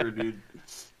 for sure, dude.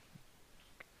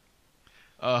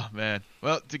 Oh man.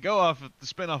 Well, to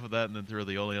spin off of that, and then throw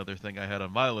the only other thing I had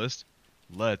on my list.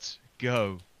 Let's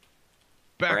go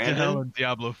back Brandon? to hell in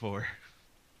Diablo 4.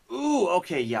 Ooh,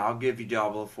 okay, yeah, I'll give you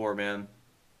Diablo 4, man.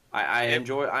 I'm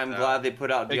glad they put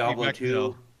out Take me Diablo back to 2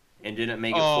 hell. and didn't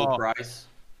make it full price.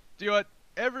 Do you know what?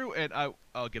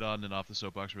 I'll get on and off the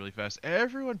soapbox really fast.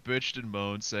 Everyone bitched and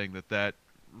moaned saying that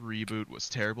reboot was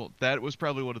terrible. That was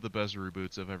probably one of the best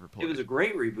reboots I've ever played. It was a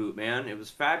great reboot, man. It was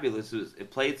fabulous. It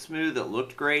played smooth. It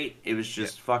looked great. It was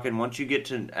just fucking, once you get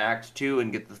to Act 2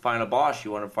 and get the final boss,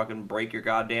 you want to fucking break your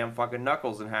goddamn fucking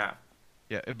knuckles in half.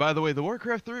 Yeah, and by the way, the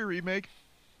Warcraft 3 remake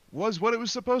was what it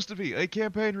was supposed to be, a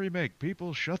campaign remake.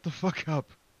 People, shut the fuck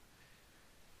up.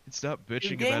 And stop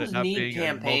bitching about it not being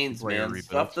campaigns, a multiplayer man. reboot.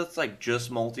 Stuff that's like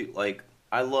just like,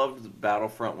 I loved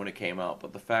Battlefront when it came out,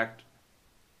 but the fact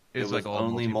It's it was like all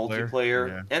only multiplayer.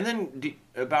 Yeah. And then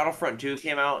Battlefront 2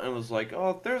 came out and was like,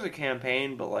 oh, there's a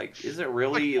campaign, but like, is it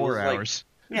really? Like 4 it was hours.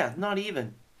 like, yeah, not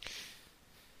even.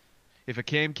 If a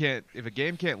game can't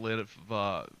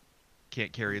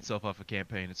can't carry itself off a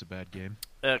campaign, it's a bad game.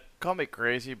 Call me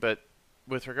crazy, but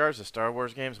with regards to Star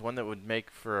Wars games, one that would make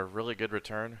for a really good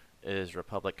return is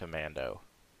Republic Commando.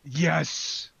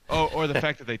 Yes. Oh, or the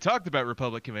fact that they talked about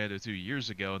Republic Commando 2 years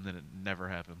ago and then it never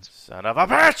happened. Son of a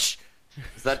bitch!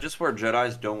 Is that just where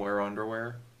Jedis don't wear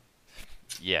underwear?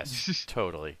 Yes,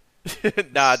 totally.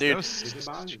 Nah, dude.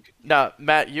 So Nah,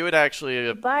 Matt, you would actually...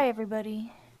 Goodbye,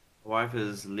 everybody. Wife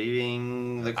is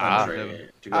leaving the country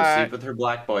to go Alright. sleep with her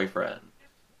black boyfriend.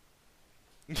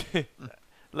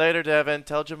 Later, Devin.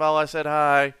 Tell Jamal I said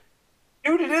hi.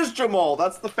 Dude, it is Jamal.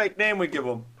 That's the fake name we give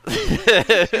him.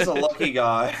 He's a lucky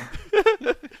guy.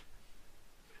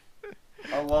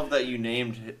 I love that you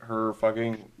named her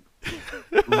fucking...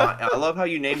 I love how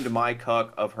you named my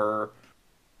cuck of her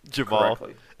Jamal.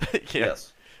 correctly. Yeah.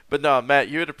 Yes. But no, Matt,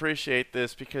 you would appreciate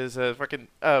this because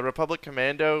Republic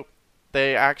Commando,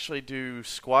 they actually do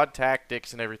squad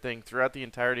tactics and everything throughout the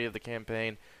entirety of the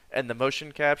campaign, and the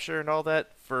motion capture and all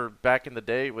that for back in the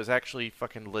day was actually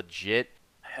fucking legit.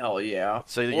 Hell yeah.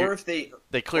 So Or if they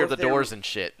clear or the if they- doors and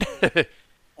shit.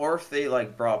 Or if they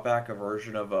like brought back a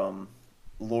version of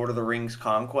Lord of the Rings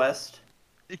Conquest.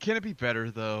 Can it be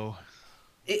better though?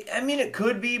 I mean, it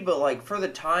could be, but like for the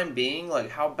time being, like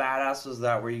how badass was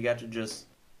that? Where you got to just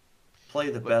play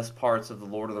the best parts of the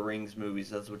Lord of the Rings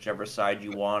movies as whichever side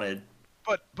you wanted.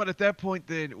 But at that point,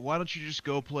 then why don't you just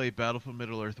go play Battlefield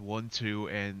Middle-earth 1, 2,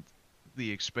 and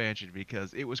the expansion?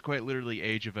 Because it was quite literally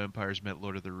Age of Empires met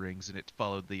Lord of the Rings, and it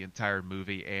followed the entire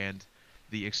movie and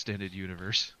the extended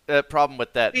universe. Problem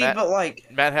with that, See, Matt, but like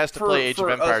Matt has to play Age of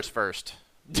Empires first.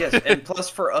 Yes, and plus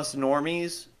for us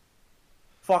normies,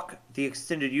 fuck the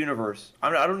extended universe. I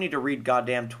don't need to read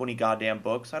 20 goddamn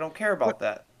books. I don't care about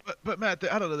that. But Matt,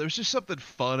 I don't know. There's just something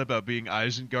fun about being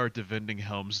Isengard defending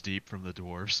Helm's Deep from the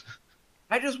dwarves.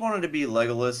 I just wanted to be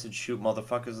Legolas and shoot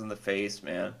motherfuckers in the face,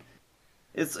 man.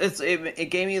 It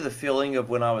gave me the feeling of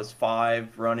when I was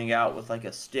 5, running out with like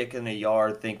a stick in the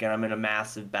yard, thinking I'm in a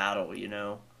massive battle, you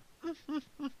know.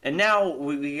 And now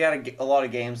we got a lot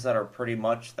of games that are pretty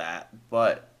much that,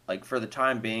 but like for the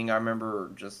time being, I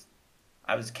remember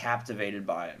I was captivated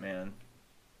by it, man.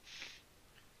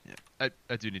 Yeah,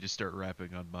 I do need to start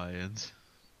rapping on my end.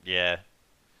 Yeah.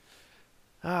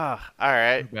 Ah, all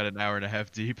right. About an hour and a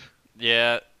half deep.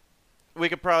 Yeah, we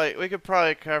could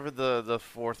probably cover the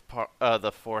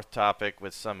fourth topic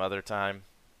with some other time.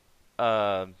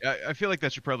 I feel like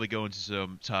that should probably go into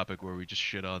some topic where we just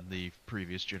shit on the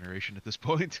previous generation at this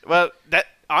point. Well, that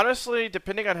honestly,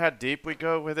 depending on how deep we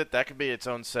go with it, that could be its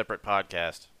own separate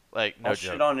podcast. Like, no I'll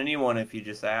joke. shit on anyone if you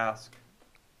just ask.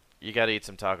 You gotta eat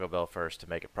some Taco Bell first to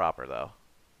make it proper, though.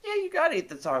 Yeah, you gotta eat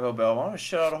the Taco Bell. I want to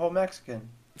shit out a whole Mexican.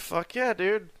 Fuck yeah,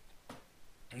 dude.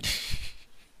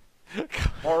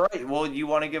 All right. Well, you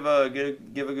want to give a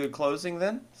good closing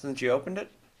then, since you opened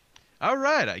it? All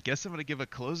right, I guess I'm gonna give a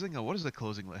closing. What is the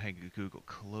closing? Hang on, Google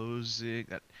closing.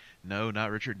 No, not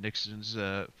Richard Nixon's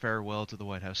farewell to the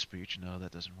White House speech. No,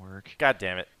 that doesn't work. God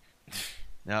damn it.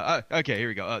 Now, okay, here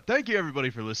we go. Thank you,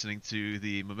 everybody, for listening to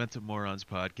the Momentum Morons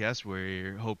podcast,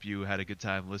 where we hope you had a good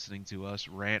time listening to us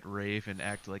rant, rave, and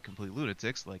act like complete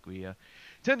lunatics, like we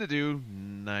tend to do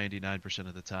 99%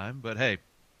 of the time. But hey,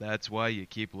 that's why you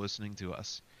keep listening to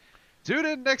us. Tune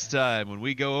in next time when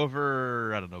we go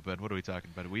over, I don't know, Ben, what are we talking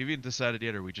about? Have we even decided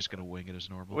yet, or are we just going to wing it as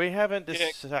normal? We haven't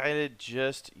decided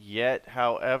just yet.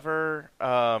 However,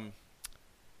 I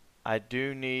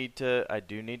do need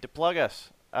to plug us.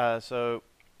 So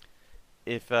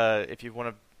if you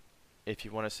want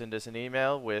to send us an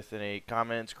email with any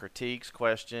comments, critiques,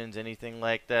 questions, anything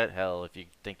like that, hell, if you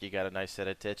think you got a nice set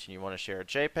of tits and you want to share a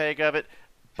JPEG of it,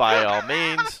 by all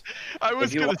means. I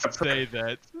was going to say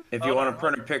that. If you want to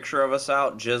print a picture of us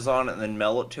out, jizz on it, and then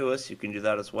mail it to us, you can do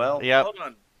that as well. Yep. Hold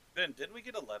on, Ben. Didn't we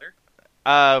get a letter?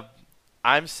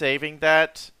 I'm saving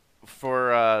that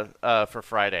for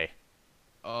Friday.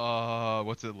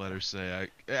 What's the letter say?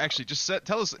 Actually, just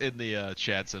tell us in the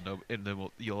chat, and then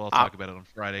you'll all talk about it on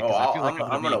Friday. I feel like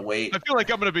I'm gonna wait. I feel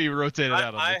like I'm gonna be rotated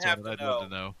out on this have one. to I'd love to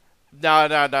know.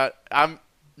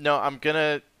 No. I'm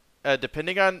gonna.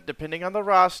 Depending on the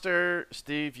roster,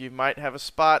 Steve, you might have a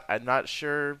spot. I'm not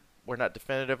sure. We're not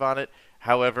definitive on it.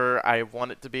 However, I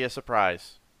want it to be a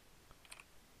surprise.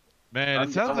 Man,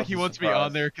 it sounds like he wants me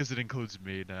on there because it includes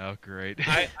me now. Great.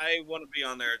 I want to be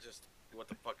on there. Just what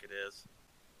the fuck it is.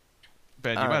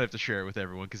 Ben, you might have to share it with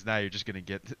everyone because now you're just gonna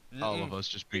get all of us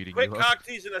just beating you Quit up. cock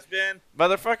teasing us, Ben.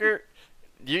 Motherfucker,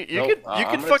 you can I'm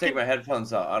gonna fucking take my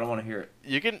headphones out. I don't want to hear it.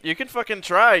 You can fucking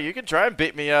try. You can try and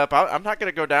beat me up. I'm not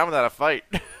gonna go down without a fight.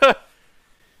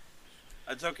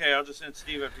 It's okay. I'll just send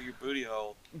Steve after your booty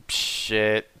hole.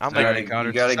 Shit. You gotta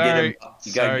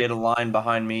get a line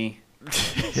behind me.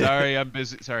 Sorry, I'm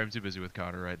busy. Sorry, I'm too busy with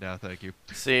Connor right now. Thank you.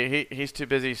 See, he's too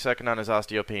busy sucking on his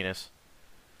osteopenis.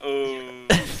 Oh.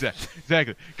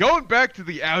 Exactly. Going back to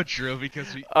the outro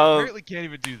because we apparently can't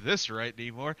even do this right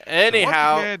anymore. Anyhow,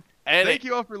 so once again, thank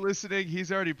you all for listening.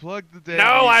 He's already plugged the damn No,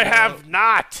 email. I have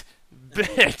not,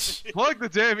 bitch. Plug the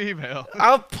damn email.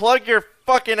 I'll plug your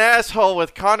fucking asshole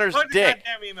with Connor's dick. Plug the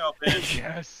goddamn email, bitch.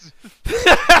 Yes.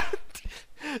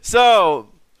 So,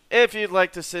 if you'd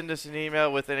like to send us an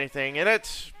email with anything in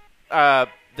it,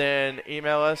 then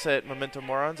email us at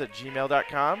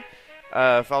momentummorons@gmail.com.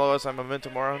 Follow us on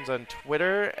Momentum Morons on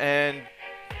Twitter, and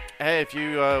hey, if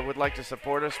you would like to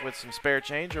support us with some spare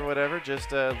change or whatever,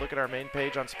 just look at our main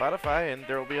page on Spotify, and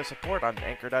there will be a support on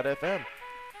Anchor.fm.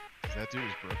 That dude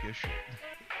is broke as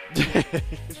shit.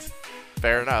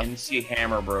 Fair enough. MC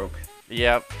Hammer broke.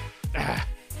 Yep.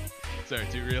 Sorry,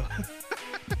 too real.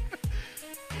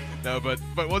 No, but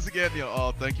once again,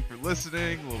 all thank you for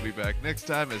listening. We'll be back next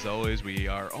time. As always, we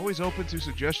are always open to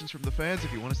suggestions from the fans.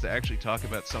 If you want us to actually talk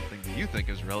about something that you think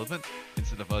is relevant,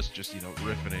 instead of us just,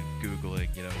 riffing and Googling,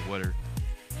 what are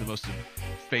the most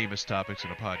famous topics in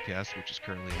a podcast, which is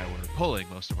currently how we're pulling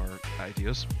most of our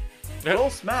ideas. Will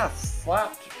Smith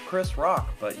slapped Chris Rock,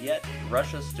 but yet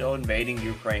Russia's still invading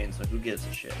Ukraine, so who gives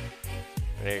a shit?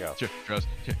 There you go.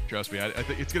 Trust me, I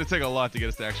think it's going to take a lot to get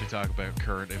us to actually talk about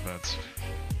current events.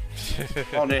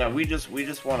 Oh yeah, we just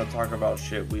want to talk about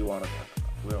shit we want to talk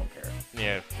about. We don't care.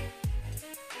 Yeah.